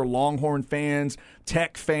remember Longhorn fans,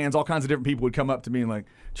 Tech fans, all kinds of different people would come up to me and like,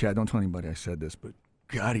 Chad, don't tell anybody I said this, but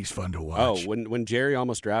God, he's fun to watch. Oh, when Jerry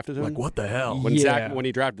almost drafted him? Like, what the hell? When he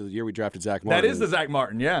drafted, the year we drafted Zach Martin. That is the Zach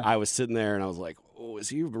Martin, yeah. I was sitting there and I was like, oh, is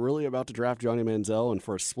he really about to draft Johnny Manziel? And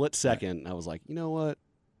for a split second, I was like, you know what?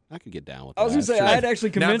 I could get down with that. I was going to say, I had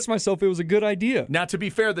actually convinced myself it was a good idea. Now, to be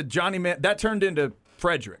fair, that turned into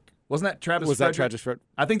Frederick. Wasn't that Travis Frederick? Was that Travis Frederick?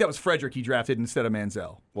 I think that was Frederick he drafted instead of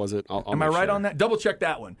Manziel. Was it? Am I right on that? Double check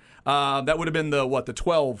that one. That would have been the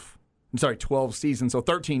 12 season, so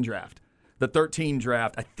 13 draft. The 13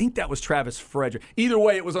 draft, I think that was Travis Frederick. Either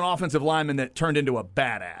way, it was an offensive lineman that turned into a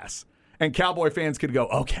badass. And Cowboy fans could go,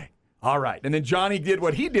 okay, all right. And then Johnny did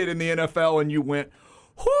what he did in the NFL, and you went,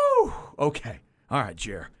 whew, okay. All right,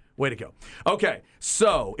 Jer. Way to go. Okay,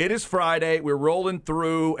 so it is Friday. We're rolling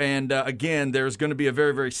through, and again, there's going to be a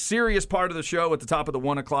very, very serious part of the show at the top of the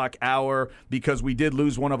 1 o'clock hour because we did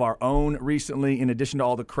lose one of our own recently, in addition to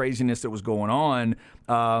all the craziness that was going on.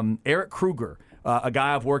 Eric Kruger, a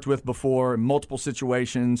guy I've worked with before in multiple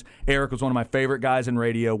situations. Eric was one of my favorite guys in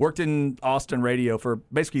radio, worked in Austin radio for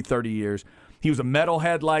basically 30 years. He was a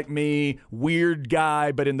metalhead like me, weird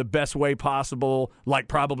guy, but in the best way possible, like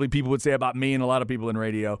probably people would say about me and a lot of people in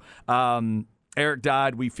radio. Eric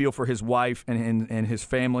died. We feel for his wife and his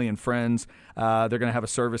family and friends. They're going to have a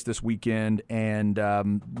service this weekend,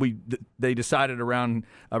 and they decided around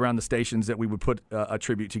the stations that we would put a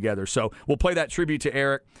tribute together. So we'll play that tribute to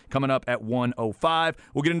Eric coming up at 1:05.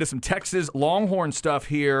 We'll get into some Texas Longhorn stuff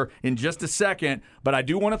here in just a second, but I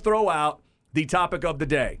do want to throw out the topic of the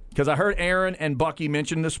day, because I heard Aaron and Bucky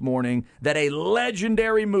mention this morning that a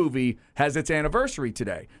legendary movie has its anniversary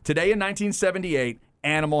today. Today in 1978,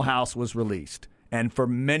 Animal House was released. And for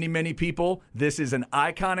many, many people, this is an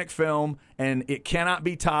iconic film, and it cannot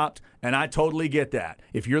be topped, and I totally get that.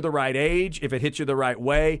 If you're the right age, if it hits you the right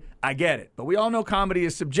way, I get it. But we all know comedy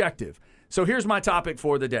is subjective. So here's my topic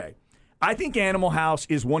for the day. I think Animal House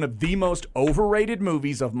is one of the most overrated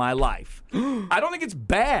movies of my life. I don't think it's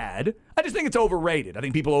bad. I just think it's overrated. I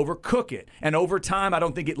think people overcook it. And over time, I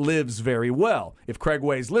don't think it lives very well. If Craig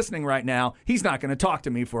Way's listening right now, he's not going to talk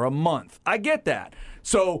to me for a month. I get that.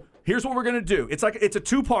 So here's what we're going to do. It's a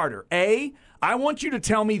two-parter. A, I want you to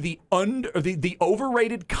tell me the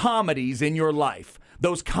overrated comedies in your life.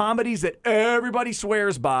 Those comedies that everybody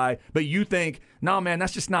swears by, but you think, no, man,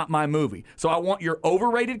 that's just not my movie. So I want your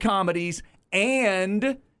overrated comedies,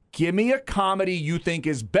 and give me a comedy you think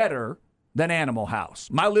is better than Animal House.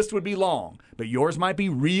 My list would be long, but yours might be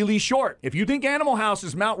really short. If you think Animal House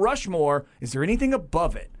is Mount Rushmore, is there anything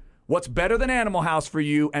above it? What's better than Animal House for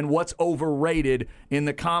you, and what's overrated in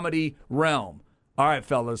the comedy realm? All right,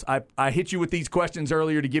 fellas, I hit you with these questions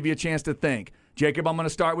earlier to give you a chance to think. Jacob, I'm going to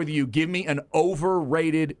start with you. Give me an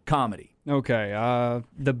overrated comedy. Okay,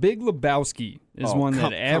 The Big Lebowski is one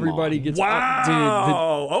that everybody gets.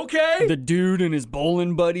 Wow, okay. The dude and his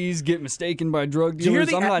bowling buddies get mistaken by drug dealers.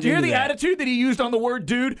 Do you hear the attitude that he used on the word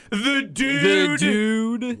dude? The dude. The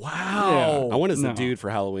dude. Wow. Yeah. I went as the dude for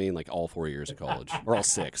Halloween like all 4 years of college. Or all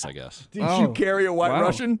 6, I guess. Did you carry a White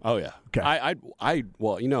Russian? Oh, yeah. Okay. I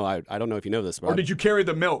don't know if you know this, but or did you carry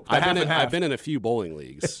the milk? I've been in a few bowling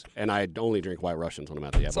leagues, and I only drink White Russians when I'm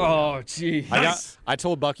at the bowling. Oh, gee. I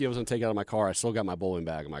told Bucky I was going to take it out of my car. I still got my bowling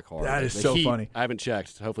bag in my car. That is so funny. I haven't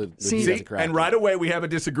checked. Hopefully, the heat hasn't cracked. And right away we have a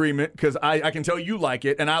disagreement because I can tell you like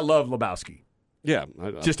it, and I love Lebowski. Yeah.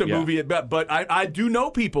 Just a movie, but I do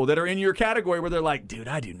know people that are in your category where they're like, dude,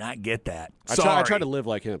 I do not get that. I try to live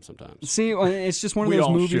like him sometimes. See, it's just one of those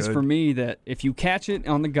movies for me that if you catch it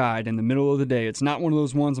on the guide in the middle of the day, it's not one of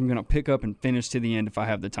those ones I'm going to pick up and finish to the end if I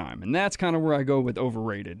have the time. And that's kind of where I go with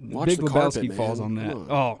overrated. Big Lebowski falls on that.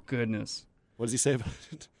 Oh, goodness. What does he say about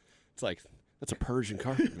it? It's like, that's a Persian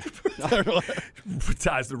carpet.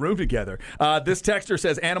 Ties the room together. This texter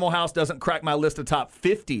says, Animal House doesn't crack my list of top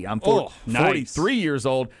 50. I'm 43 years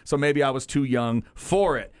old, so maybe I was too young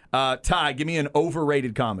for it. Ty, give me an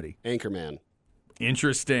overrated comedy. Anchorman.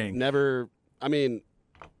 Interesting.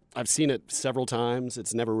 I've seen it several times.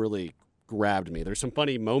 It's never really grabbed me. There's some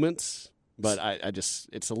funny moments, but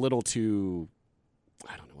it's a little too,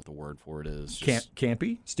 I don't know what the word for it is.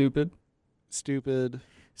 Campy? Stupid? stupid.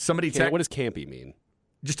 What does campy mean?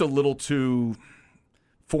 Just a little too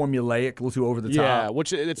formulaic, a little too over the top. Yeah,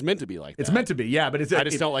 which it's meant to be like that. It's meant to be, yeah. But I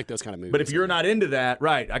just don't like those kind of movies. But if you're not into that,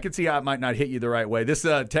 right, I can see how it might not hit you the right way. This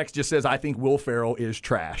text just says, I think Will Ferrell is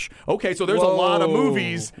trash. Okay, so there's a lot of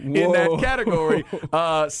movies in that category.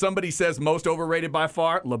 Somebody says most overrated by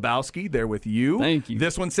far, Lebowski, there with you. Thank you.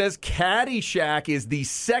 This one says Caddyshack is the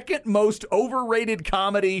second most overrated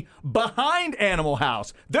comedy behind Animal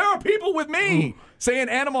House. There are people with me saying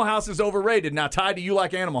Animal House is overrated. Now, Ty, do you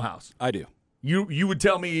like Animal House? I do. You would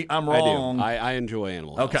tell me I'm wrong. I do. I enjoy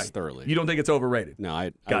Animal House thoroughly. You don't think it's overrated?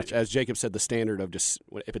 No, Gotcha. As Jacob said, the standard of just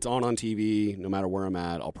if it's on TV, no matter where I'm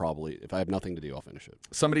at, I'll probably, if I have nothing to do, I'll finish it.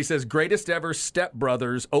 Somebody says greatest ever Step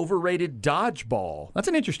Brothers overrated dodgeball. That's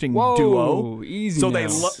an interesting duo. Easy. So now.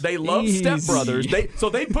 they love Step Brothers. They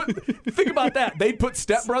put think about that. They put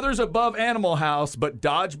Step Brothers above Animal House, but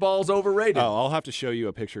dodgeball's overrated. Oh, I'll have to show you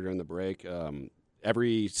a picture during the break.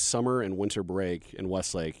 Every summer and winter break in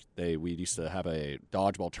Westlake, we used to have a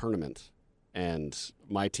dodgeball tournament, and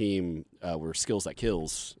my team were Skills That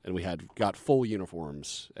Kills, and we got full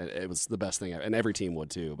uniforms. It was the best thing, and every team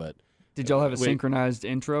would too. But did y'all have a synchronized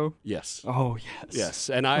intro? Yes. Oh yes. Yes,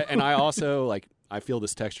 and I also I feel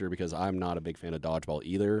this texture because I'm not a big fan of dodgeball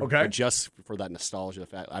either. Okay. But just for that nostalgia, the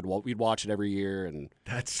fact we'd watch it every year, and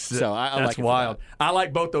that's I like it wild. For that. I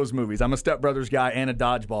like both those movies. I'm a Step Brothers guy and a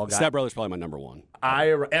dodgeball guy. Step Brothers probably my number one.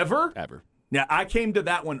 Ever? Now, I came to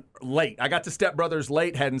that one late. I got to Step Brothers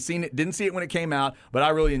late, hadn't seen it, didn't see it when it came out, but I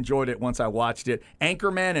really enjoyed it once I watched it.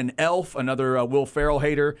 Anchorman and Elf, another Will Ferrell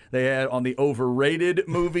hater, they had on the overrated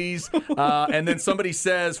movies. And then somebody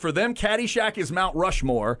says, for them, Caddyshack is Mount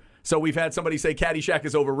Rushmore. So we've had somebody say Caddyshack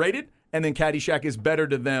is overrated, and then Caddyshack is better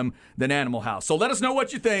to them than Animal House. So let us know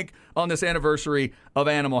what you think on this anniversary of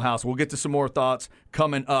Animal House. We'll get to some more thoughts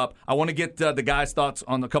coming up. I want to get the guys' thoughts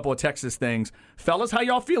on a couple of Texas things. Fellas, how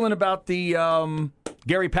y'all feeling about the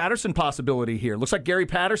Gary Patterson possibility here? Looks like Gary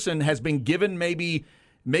Patterson has been given maybe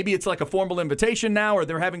it's like a formal invitation now, or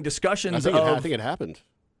they're having discussions. I think it happened.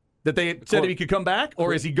 That they said he could come back,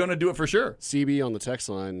 or is he going to do it for sure? CB on the text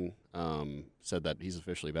line said that he's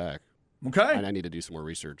officially back. Okay. And I need to do some more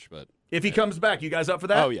research, but if he comes back, you guys up for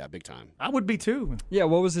that? Oh yeah, big time. I would be too. Yeah.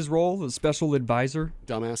 What was his role? The special advisor.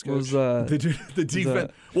 Dumbass coach. Was the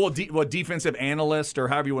defense? Defensive analyst, or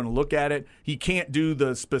however you want to look at it. He can't do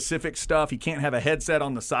the specific stuff. He can't have a headset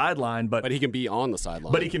on the sideline, but he can be on the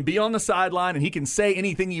sideline. But he can be on the sideline, and he can say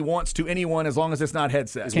anything he wants to anyone as long as it's not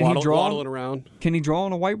headset. Can he draw waddling around? Can he draw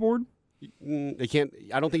on a whiteboard? They can't.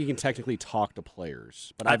 I don't think he can technically talk to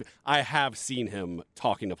players, but I have seen him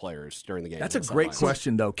talking to players during the game. That's a great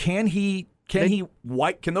question, though. Can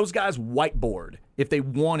those guys whiteboard if they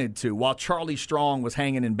wanted to? While Charlie Strong was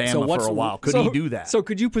hanging in Bama for a while, could he do that? So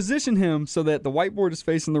could you position him so that the whiteboard is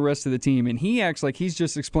facing the rest of the team, and he acts like he's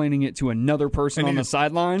just explaining it to another person on the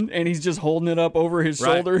sideline, and he's just holding it up over his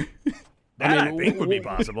shoulder? I think would be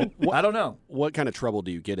possible. I don't know. What kind of trouble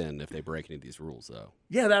do you get in if they break any of these rules, though?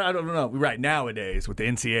 Yeah, that I don't know. Right nowadays, with the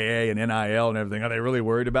NCAA and NIL and everything, are they really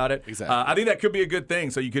worried about it? Exactly. I think that could be a good thing.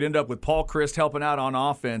 So you could end up with Paul Chryst helping out on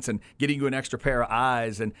offense and getting you an extra pair of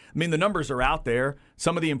eyes. And, I mean, the numbers are out there.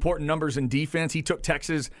 Some of the important numbers in defense. He took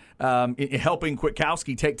Texas, helping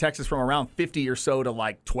Kwiatkowski take Texas from around 50 or so to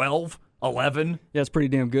like 12, 11. Yeah, it's pretty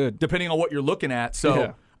damn good. Depending on what you're looking at.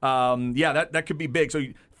 So, that could be big.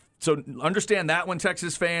 So understand that one,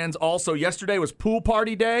 Texas fans. Also, yesterday was pool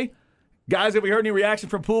party day. Guys, have we heard any reaction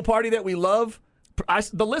from pool party that we love?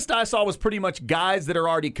 The list I saw was pretty much guys that are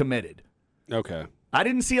already committed. Okay. I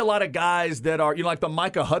didn't see a lot of guys that are, like the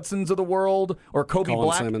Micah Hudsons of the world or Kobe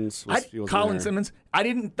Black. Colin Simmons. I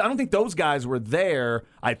don't think those guys were there.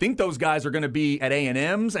 I think those guys are going to be at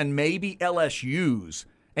A&M's and maybe LSU's.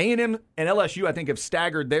 A&M and LSU, I think, have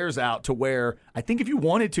staggered theirs out to where I think if you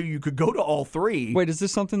wanted to, you could go to all three. Wait, is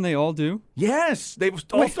this something they all do? Yes. They've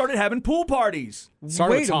all started having pool parties.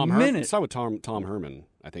 Wait a minute. Started with Tom Herman,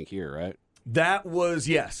 I think, here, right? That was,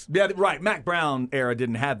 yes. Yeah, right. Mac Brown era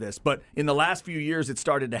didn't have this. But in the last few years, it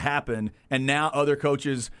started to happen. And now other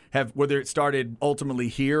coaches have, whether it started ultimately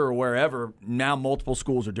here or wherever, now multiple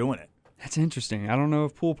schools are doing it. That's interesting. I don't know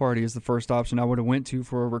if pool party is the first option I would have went to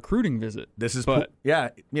for a recruiting visit. Get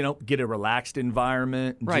a relaxed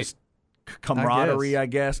environment, right? Just camaraderie, I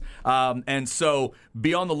guess. And so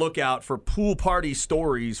be on the lookout for pool party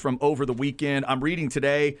stories from over the weekend. I'm reading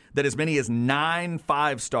today that as many as 9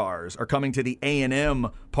 5-stars are coming to the A&M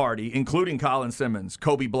party, including Colin Simmons,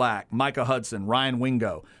 Kobe Black, Micah Hudson, Ryan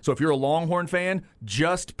Wingo. So if you're a Longhorn fan,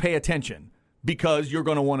 just pay attention because you're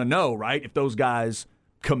going to want to know, right, if those guys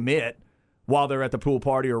commit. while they're at the pool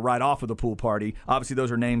party or right off of the pool party. Obviously,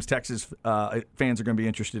 those are names Texas fans are going to be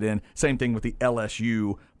interested in. Same thing with the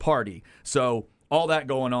LSU party. So all that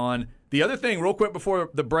going on. The other thing, real quick before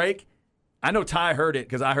the break, I know Ty heard it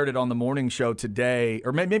because I heard it on the morning show today.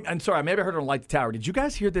 Or maybe I heard it on Light the Tower. Did you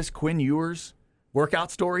guys hear this Quinn Ewers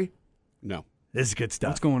workout story? No. This is good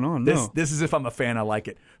stuff. What's going on? This is if I'm a fan, I like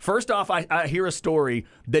it. First off, I hear a story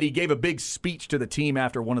that he gave a big speech to the team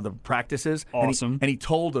after one of the practices. Awesome. And he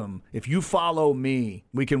told them, if you follow me,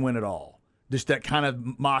 we can win it all. Just that kind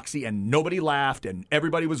of moxie, and nobody laughed, and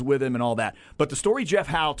everybody was with him and all that. But the story Jeff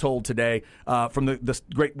Howe told today from the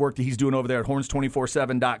great work that he's doing over there at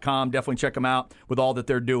horns247.com, definitely check him out with all that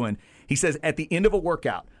they're doing. He says at the end of a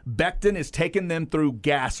workout, Becton is taking them through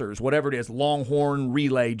gassers, whatever it is, longhorn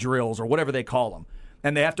relay drills or whatever they call them,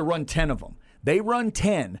 and they have to run 10 of them. They run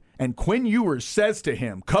 10, and Quinn Ewers says to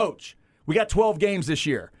him, Coach, we got 12 games this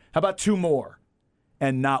year. How about 2 more?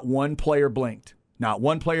 And not one player blinked. Not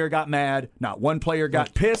one player got mad. Not one player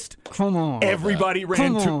got pissed. Come on. Everybody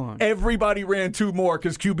ran 2 more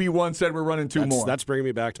because QB1 said we're running 2 more. That's bringing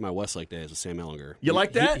me back to my Westlake days with Sam Ellinger. You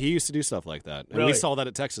like that? He used to do stuff like that. And Really? we saw that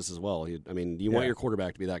at Texas as well. You want your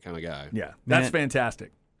quarterback to be that kind of guy. Yeah, that's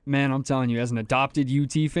fantastic. Man, I'm telling you, as an adopted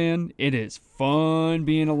UT fan, it is fun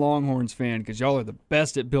being a Longhorns fan because y'all are the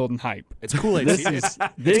best at building hype. It's Kool-Aid season.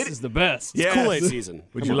 This is the best. It's Kool-Aid season.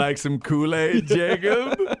 Would you like some Kool-Aid,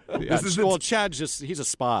 Jacob? Chad he's a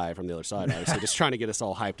spy from the other side, obviously, just trying to get us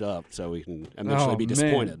all hyped up so we can eventually be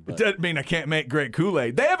disappointed. It doesn't mean I can't make great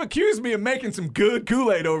Kool-Aid. They have accused me of making some good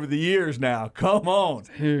Kool-Aid over the years now. Come on.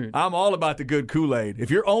 Dude. I'm all about the good Kool-Aid. If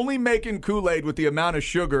you're only making Kool-Aid with the amount of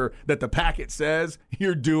sugar that the packet says,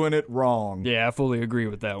 you're doing it wrong. Yeah, I fully agree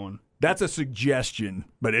with that one. That's a suggestion,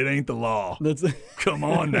 but it ain't the law. Come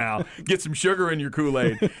on now. Get some sugar in your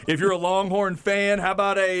Kool-Aid. If you're a Longhorn fan, how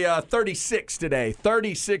about a 36 today?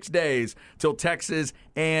 36 days till Texas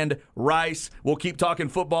and Rice. We'll keep talking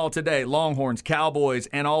football today. Longhorns, Cowboys,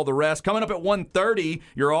 and all the rest. Coming up at 1:30,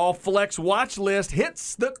 your all-flex watch list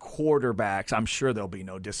hits the quarterbacks. I'm sure there'll be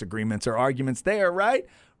no disagreements or arguments there, right?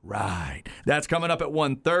 Right. That's coming up at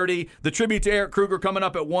 1:30. The tribute to Eric Kruger coming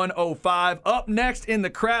up at 1:05. Up next in the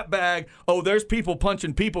crap bag, there's people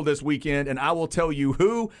punching people this weekend, and I will tell you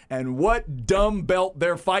who and what dumb belt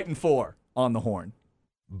they're fighting for on the Horn.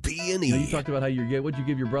 B&E. You talked about how what'd you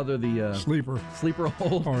give your brother the sleeper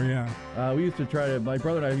hold? Oh, yeah. My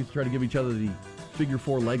brother and I used to try to give each other the figure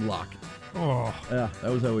 4 leg lock. Oh. Yeah, that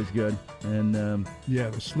was always good. And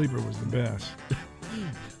the sleeper was the best.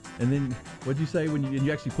 And then, what'd you say when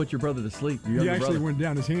you actually put your brother to sleep? He actually went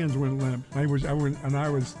down. His hands went limp. My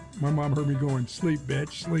mom heard me going, "Sleep,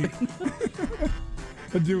 bitch, sleep."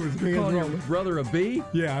 The dude was hands calling your brother a B?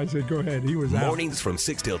 Yeah, I said, "Go ahead." He was out. Mornings from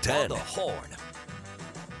 6 till 10. The Horn.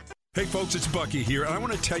 Hey folks, it's Bucky here, and I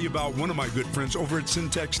want to tell you about one of my good friends over at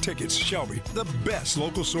Syntex Tickets, Shelby. The best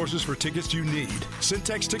local sources for tickets you need.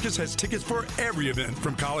 Syntex Tickets has tickets for every event,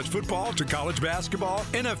 from college football to college basketball,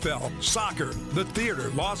 NFL, soccer, the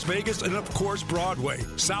theater, Las Vegas, and of course Broadway,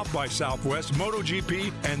 South by Southwest,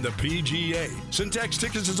 MotoGP, and the PGA. Syntex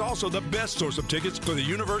Tickets is also the best source of tickets for the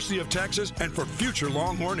University of Texas and for future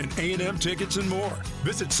Longhorn and A&M tickets and more.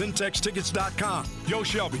 Visit syntextickets.com. Yo,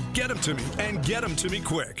 Shelby, get them to me, and get them to me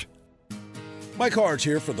quick. Mike Harge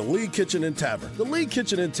here for the Lee Kitchen and Tavern. The Lee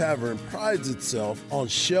Kitchen and Tavern prides itself on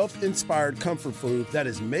shelf-inspired comfort food that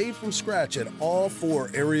is made from scratch at all 4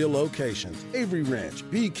 area locations: Avery Ranch,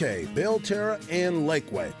 BK, Belterra, and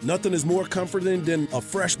Lakeway. Nothing is more comforting than a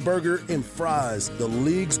fresh burger and fries. The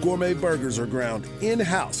League's gourmet burgers are ground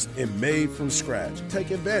in-house and made from scratch. Take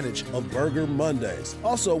advantage of Burger Mondays.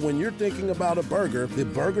 Also, when you're thinking about a burger, the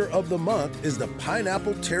burger of the month is the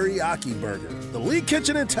Pineapple Teriyaki Burger. The Lee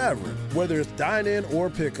Kitchen and Tavern, whether it's dine-in or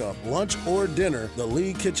pick-up, lunch or dinner, the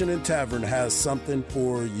Lee Kitchen and Tavern has something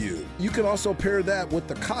for you. You can also pair that with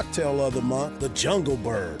the cocktail of the month, the Jungle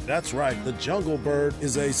Bird. That's right, the Jungle Bird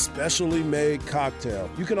is a specially made cocktail.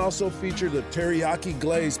 You can also feature the teriyaki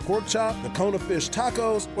glazed pork chop, the Kona fish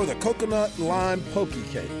tacos, or the coconut lime poke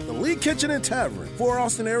cake. The Lee Kitchen and Tavern, 4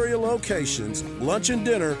 Austin area locations, lunch and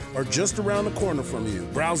dinner are just around the corner from you.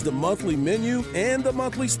 Browse the monthly menu and the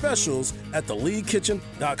monthly specials at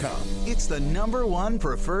theleekitchen.com. It's the #1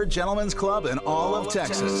 preferred gentlemen's club in all of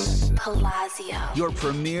Texas. Palazzo. Your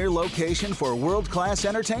premier location for world-class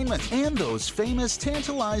entertainment and those famous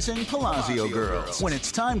tantalizing Palazzo girls. When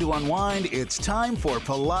it's time to unwind, it's time for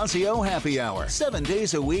Palazzo Happy Hour. 7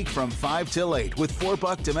 days a week from 5 till 8 with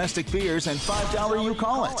 $4 domestic beers and $5 you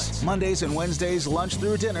call it. Mondays and Wednesdays, lunch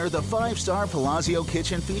through dinner, the 5-star Palazzo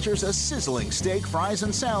kitchen features a sizzling steak, fries,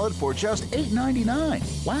 and salad for just $8.99.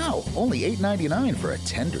 Wow, only $8.99 for a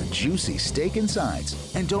tender, juicy steak steak and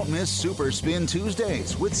sides. And don't miss Super Spin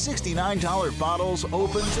Tuesdays with $69 bottles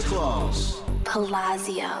open to close.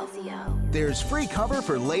 Palazzo. There's free cover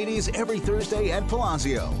for ladies every Thursday at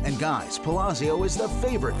Palazzo. And guys, Palazzo is the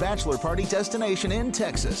favorite bachelor party destination in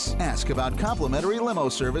Texas. Ask about complimentary limo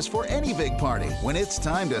service for any big party. When it's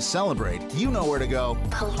time to celebrate, you know where to go.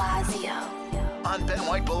 Palazzo. On Ben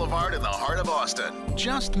White Boulevard in the heart of Austin.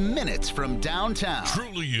 Just minutes from downtown.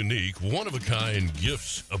 Truly unique, one-of-a-kind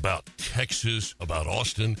gifts about Texas, about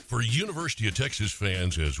Austin. For University of Texas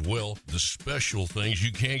fans as well, the special things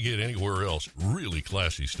you can't get anywhere else. Really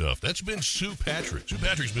classy stuff. That's been Sue Patrick. Sue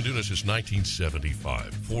Patrick's been doing this since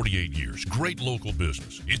 1975. 48 years. Great local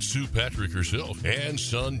business. It's Sue Patrick herself and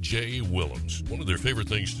son Jay Willems. One of their favorite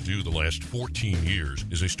things to do the last 14 years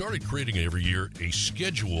is they started creating every year a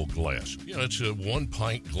schedule glass. You know, it's a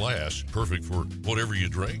 1-pint glass, perfect for whatever you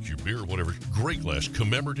drink, your beer, whatever. Great glass,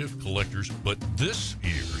 commemorative collectors. But this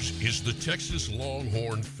year's is the Texas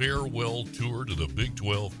Longhorn Farewell Tour to the Big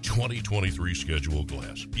 12 2023 schedule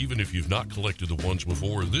glass. Even if you've not collected the ones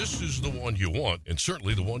before, this is the one you want, and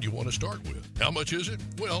certainly the one you want to start with. How much is it?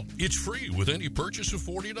 Well, it's free with any purchase of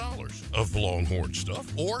 $40 of Longhorn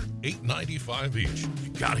stuff, or $8.95 each. You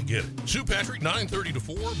gotta get it. Sue Patrick, 9:30 to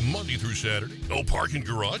 4, Monday through Saturday. No parking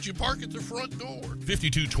garage, you park at the front door.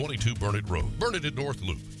 5222 Burnett Road, Burnett at North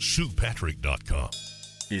Loop, SuePatrick.com.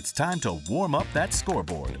 It's time to warm up that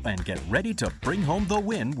scoreboard and get ready to bring home the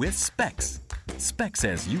win with Specs. Specs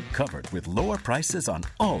has you covered with lower prices on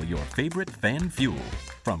all your favorite fan fuel.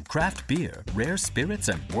 From craft beer, rare spirits,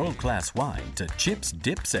 and world-class wine to chips,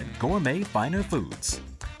 dips, and gourmet finer foods.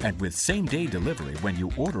 And with same-day delivery when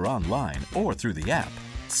you order online or through the app,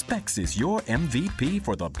 Specs is your MVP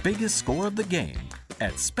for the biggest score of the game.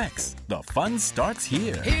 At Specs, the fun starts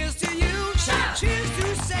here. Here's to you, cheers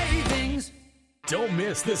to savings. Don't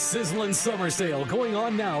miss the sizzling summer sale going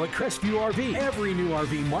on now at Crestview RV. Every new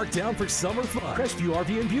RV marked down for summer fun. Crestview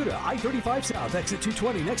RV in Buda, I-35 South, exit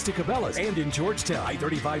 220 next to Cabela's. And in Georgetown,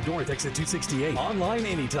 I-35 North, exit 268. Online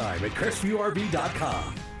anytime at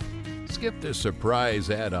CrestviewRV.com. Skip the surprise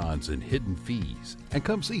add-ons and hidden fees and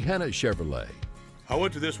come see Henna Chevrolet. I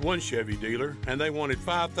went to this one Chevy dealer, and they wanted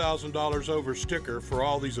 $5,000 over sticker for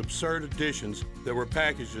all these absurd additions that were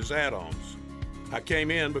packaged as add-ons. I came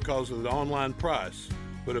in because of the online price,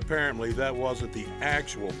 but apparently that wasn't the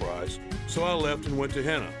actual price, so I left and went to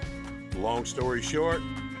Henna. Long story short,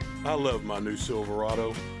 I love my new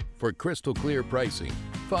Silverado. For crystal clear pricing,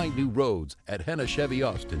 find new roads at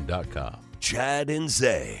HennaChevyAustin.com. Chad and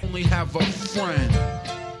Zay. Only have a friend.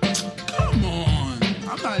 Come on.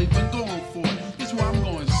 I'm not even going for it. Here's what I'm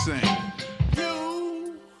going to sing.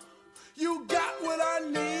 You got what I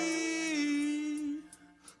need,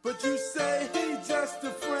 but you say he's just a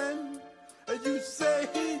friend, and you say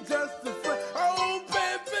he's just a friend. Oh,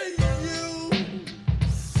 baby, you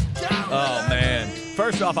got what Oh, man.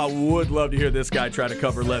 First off, I would love to hear this guy try to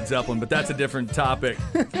cover Led Zeppelin, but that's a different topic.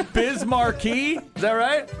 Biz Markie, is that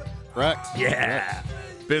right? Correct. Yeah.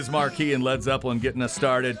 Biz Markie and Led Zeppelin getting us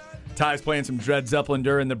started. Ty's playing some Led Zeppelin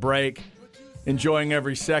during the break. Enjoying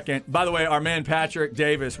every second. By the way, our man Patrick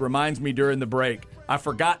Davis reminds me during the break, I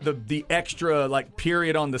forgot the extra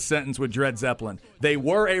period on the sentence with Led Zeppelin. They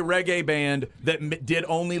were a reggae band that did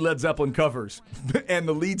only Led Zeppelin covers, and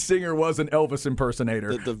the lead singer was an Elvis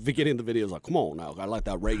impersonator. The beginning of the video is like, come on now, I like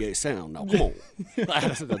that reggae sound. Now, come on.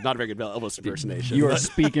 Not a very good Elvis impersonation. You are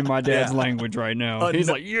speaking my dad's language right now. He's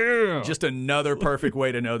like, yeah. Just another perfect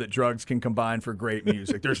way to know that drugs can combine for great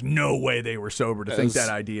music. There's no way they were sober to think that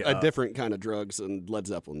idea A up. different kind of drugs than Led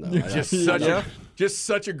Zeppelin, though. Just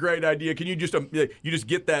such a great idea. Can you just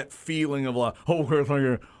get that feeling of like, oh, thank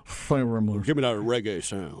you very much. Give me that reggae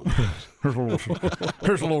sound. Here's a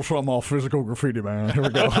little something off Physical Graffiti, man. Here we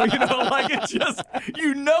go. It's just,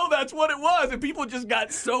 that's what it was. And people just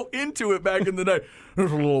got so into it back in the day.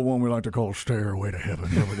 There's a little one we like to call Stairway to Heaven.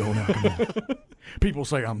 Here we go now. Come on. People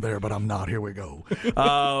say I'm there, but I'm not. Here we go.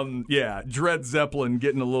 Led Zeppelin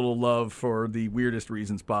getting a little love for the weirdest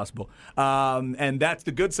reasons possible. And that's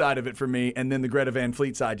the good side of it for me. And then the Greta Van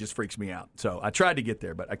Fleet side just freaks me out. So I tried to get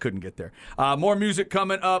there, but I couldn't get there. More music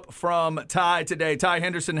coming up from Ty today. Ty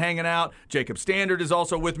Henderson hanging out. Jacob Standard is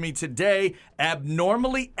also with me today.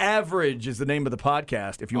 Abnormally Average is the name of the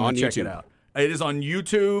podcast if you want to check it out. It is on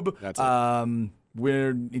YouTube. That's it.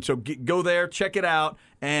 Go there, check it out.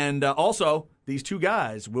 And also, these two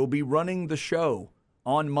guys will be running the show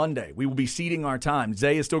on Monday. We will be seating our time.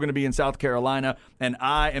 Zay is still going to be in South Carolina, and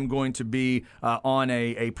I am going to be on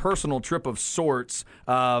a personal trip of sorts.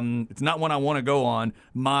 It's not one I want to go on.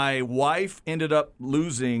 My wife ended up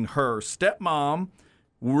losing her stepmom,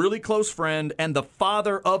 really close friend, and the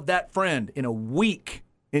father of that friend in a week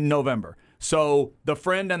in November. So the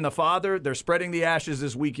friend and the father, they're spreading the ashes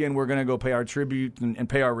this weekend. We're going to go pay our tribute and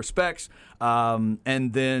pay our respects. And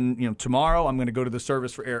then, tomorrow I'm going to go to the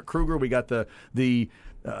service for Eric Kruger. We got the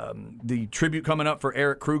tribute coming up for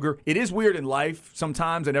Eric Kruger. It is weird in life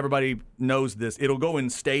sometimes, and everybody knows this. It'll go in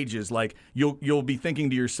stages. Like you'll be thinking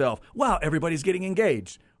to yourself, wow, everybody's getting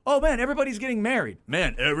engaged. Oh, man, everybody's getting married.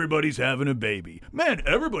 Man, everybody's having a baby. Man,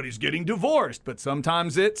 everybody's getting divorced. But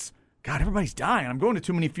sometimes it's, God, everybody's dying. I'm going to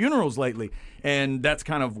too many funerals lately. And that's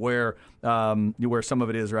kind of where some of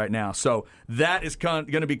it is right now. So that is going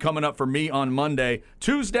to be coming up for me on Monday.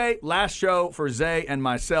 Tuesday, last show for Zay and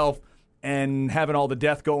myself. And having all the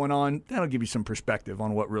death going on, that'll give you some perspective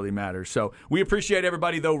on what really matters. So we appreciate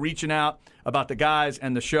everybody, though, reaching out about the guys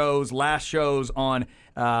and the shows. Last shows on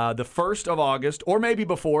the 1st of August, or maybe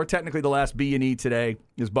before. Technically, the last B&E today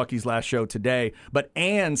is Bucky's last show today. But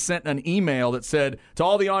Ann sent an email that said, to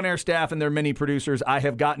all the on-air staff and their many producers, I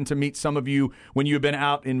have gotten to meet some of you when you have been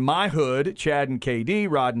out in my hood, Chad and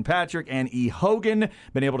KD, Rod and Patrick, and E. Hogan.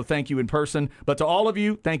 Been able to thank you in person. But to all of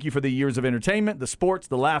you, thank you for the years of entertainment, the sports,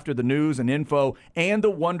 the laughter, the news and info, and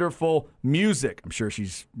the wonderful music. I'm sure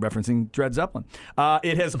she's referencing Dred Zeppelin.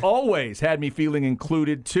 It has always had me feeling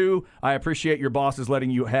included, too. I appreciate your bosses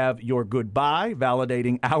letting you have your goodbye,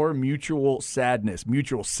 validating our mutual sadness.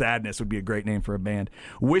 Mutual sadness would be a great name for a band.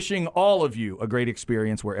 Wishing all of you a great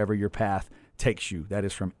experience wherever your path takes you. That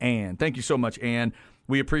is from Ann. Thank you so much, Ann.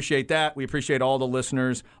 We appreciate that. We appreciate all the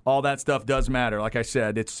listeners. All that stuff does matter. Like I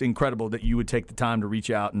said, it's incredible that you would take the time to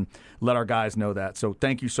reach out and let our guys know that. So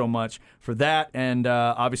thank you so much for that. And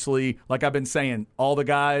obviously, like I've been saying, all the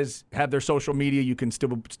guys have their social media. You can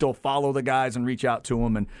still follow the guys and reach out to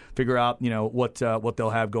them and figure out, what they'll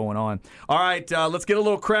have going on. All right, let's get a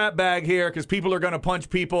little crap bag here because people are going to punch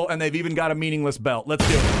people, and they've even got a meaningless belt. Let's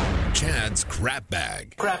do it. Chad's crap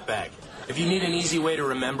bag. Crap bag. If you need an easy way to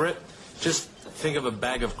remember it, just think of a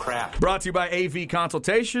bag of crap. Brought to you by AV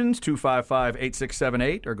Consultations,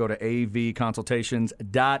 255-8678, or go to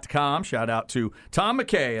avconsultations.com. Shout out to Tom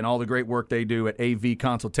McKay and all the great work they do at AV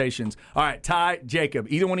Consultations. All right, Ty, Jacob,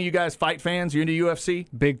 either one of you guys fight fans? You into UFC?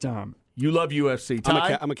 Big time. You love UFC.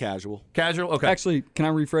 Ty? I'm a casual. Casual? Okay. Actually, can I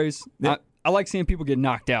rephrase? Yeah. I like seeing people get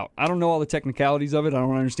knocked out. I don't know all the technicalities of it. I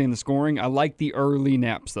don't understand the scoring. I like the early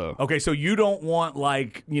naps, though. Okay, so you don't want,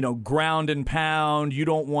 ground and pound. You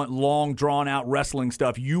don't want long, drawn-out wrestling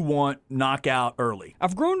stuff. You want knockout early.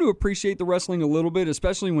 I've grown to appreciate the wrestling a little bit,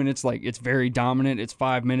 especially when it's very dominant. It's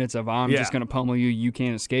 5 minutes of I'm just going to pummel you. You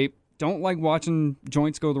can't escape. Don't like watching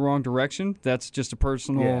joints go the wrong direction. That's just a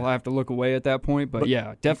personal. Yeah. I have to look away at that point. But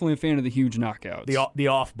yeah, definitely a fan of the huge knockouts. The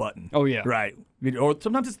off button. Oh, yeah. Right. Or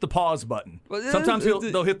sometimes it's the pause button. Sometimes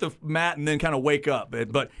they'll hit the mat and then kind of wake up.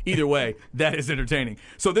 But either way, that is entertaining.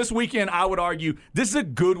 So this weekend, I would argue, this is a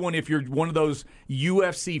good one if you're one of those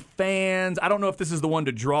UFC fans. I don't know if this is the one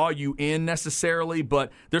to draw you in necessarily,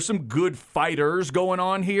 but there's some good fighters going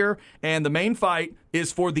on here. And the main fight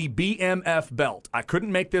is for the BMF belt. I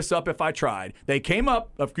couldn't make this up if I tried. They came up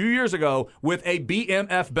a few years ago with a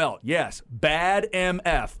BMF belt. Yes, Bad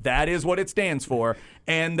MF. That is what it stands for.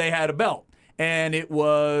 And they had a belt. And it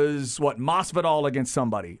was, Masvidal against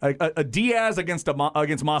somebody. A Diaz against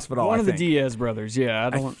Masvidal, One of the Diaz brothers,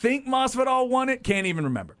 yeah. I think Masvidal won it. Can't even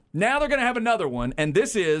remember. Now they're going to have another one, and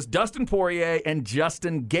this is Dustin Poirier and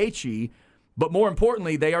Justin Gaethje. But more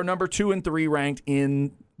importantly, they are number 2 and 3 ranked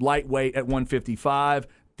in lightweight at 155.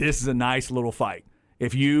 This is a nice little fight.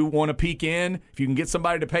 If you want to peek in, if you can get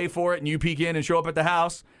somebody to pay for it and you peek in and show up at the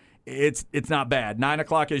house, it's not bad. 9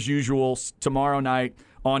 o'clock as usual tomorrow night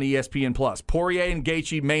on ESPN+. Poirier and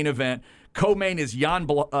Gaethje main event. Co-main is Jan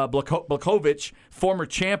Blachowicz, former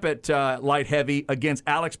champ at light heavy, against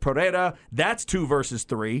Alex Pereira. That's 2 versus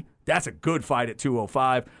 3. That's a good fight at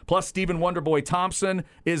 205. Plus, Stephen Wonderboy Thompson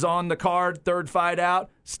is on the card, third fight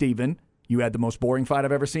out. Stephen, you had the most boring fight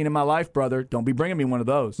I've ever seen in my life, brother. Don't be bringing me one of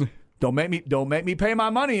those. Don't make me pay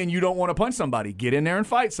my money and you don't want to punch somebody. Get in there and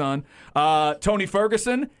fight, son. Tony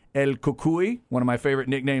Ferguson, El Cucuy, one of my favorite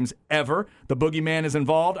nicknames ever. The Boogeyman is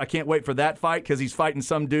involved. I can't wait for that fight because he's fighting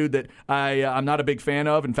some dude that I'm not a big fan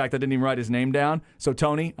of. In fact, I didn't even write his name down. So,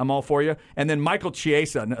 Tony, I'm all for you. And then Michael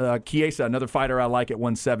Chiesa, another fighter I like at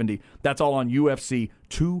 170. That's all on UFC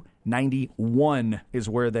 291 is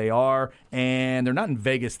where they are. And they're not in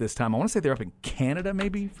Vegas this time. I want to say they're up in Canada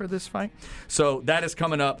maybe for this fight. So that is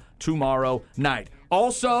coming up tomorrow night.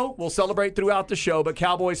 Also, we'll celebrate throughout the show, but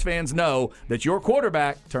Cowboys fans know that your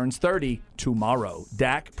quarterback turns 30 tomorrow.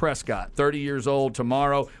 Dak Prescott, 30 years old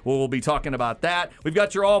tomorrow. We'll be talking about that. We've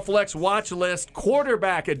got your All-Flex watch list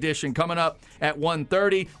quarterback edition coming up at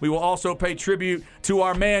 1:30. We will also pay tribute to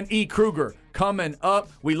our man E. Kruger. coming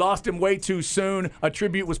up. We lost him way too soon. A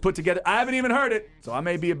tribute was put together. I haven't even heard it, so I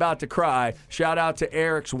may be about to cry. Shout out to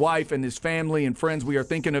Eric's wife and his family and friends. We are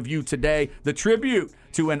thinking of you today. The tribute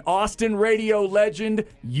to an Austin radio legend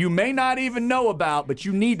you may not even know about, but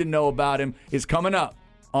you need to know about him, is coming up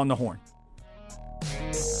on The Horn.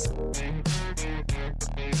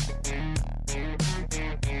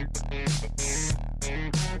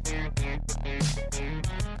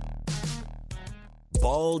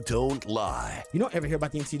 Ball don't lie. You don't ever hear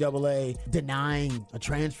about the NCAA denying a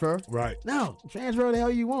transfer. Right. No, transfer the hell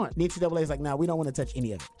you want. The NCAA is like, no, we don't want to touch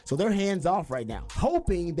any of it. So they're hands off right now,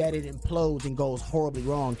 hoping that it implodes and goes horribly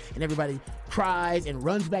wrong, and everybody cries and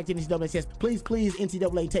runs back to the NCAA and says, please, please,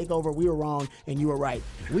 NCAA, take over. We were wrong and you were right.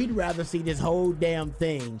 We'd rather see this whole damn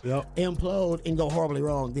thing implode and go horribly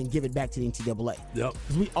wrong than give it back to the NCAA. Yep.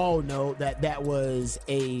 Because we all know that that was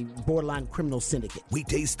a borderline criminal syndicate.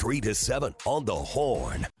 Weekdays 3 to 7 on The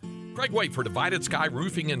Horn. Craig White for Divided Sky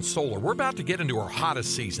Roofing and Solar. We're about to get into our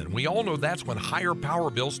hottest season. We all know that's when higher power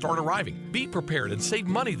bills start arriving. Be prepared and save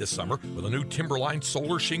money this summer with a new Timberline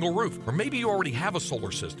solar shingle roof. Or maybe you already have a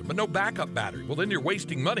solar system but no backup battery. Well, then you're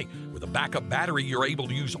wasting money. With a backup battery, you're able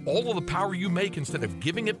to use all of the power you make instead of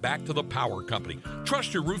giving it back to the power company.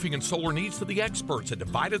 Trust your roofing and solar needs to the experts at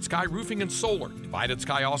Divided Sky Roofing and Solar.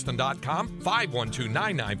 DividedSkyAustin.com,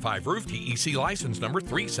 512-995-ROOF, TEC license number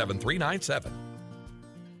 37397.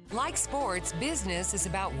 Like sports, business is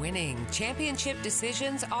about winning. Championship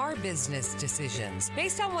decisions are business decisions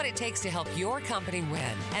based on what it takes to help your company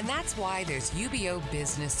win. And that's why there's UBO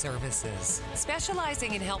Business Services,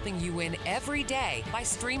 specializing in helping you win every day by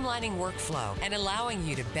streamlining workflow and allowing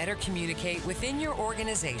you to better communicate within your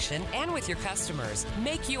organization and with your customers.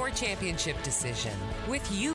 Make your championship decision with UBO.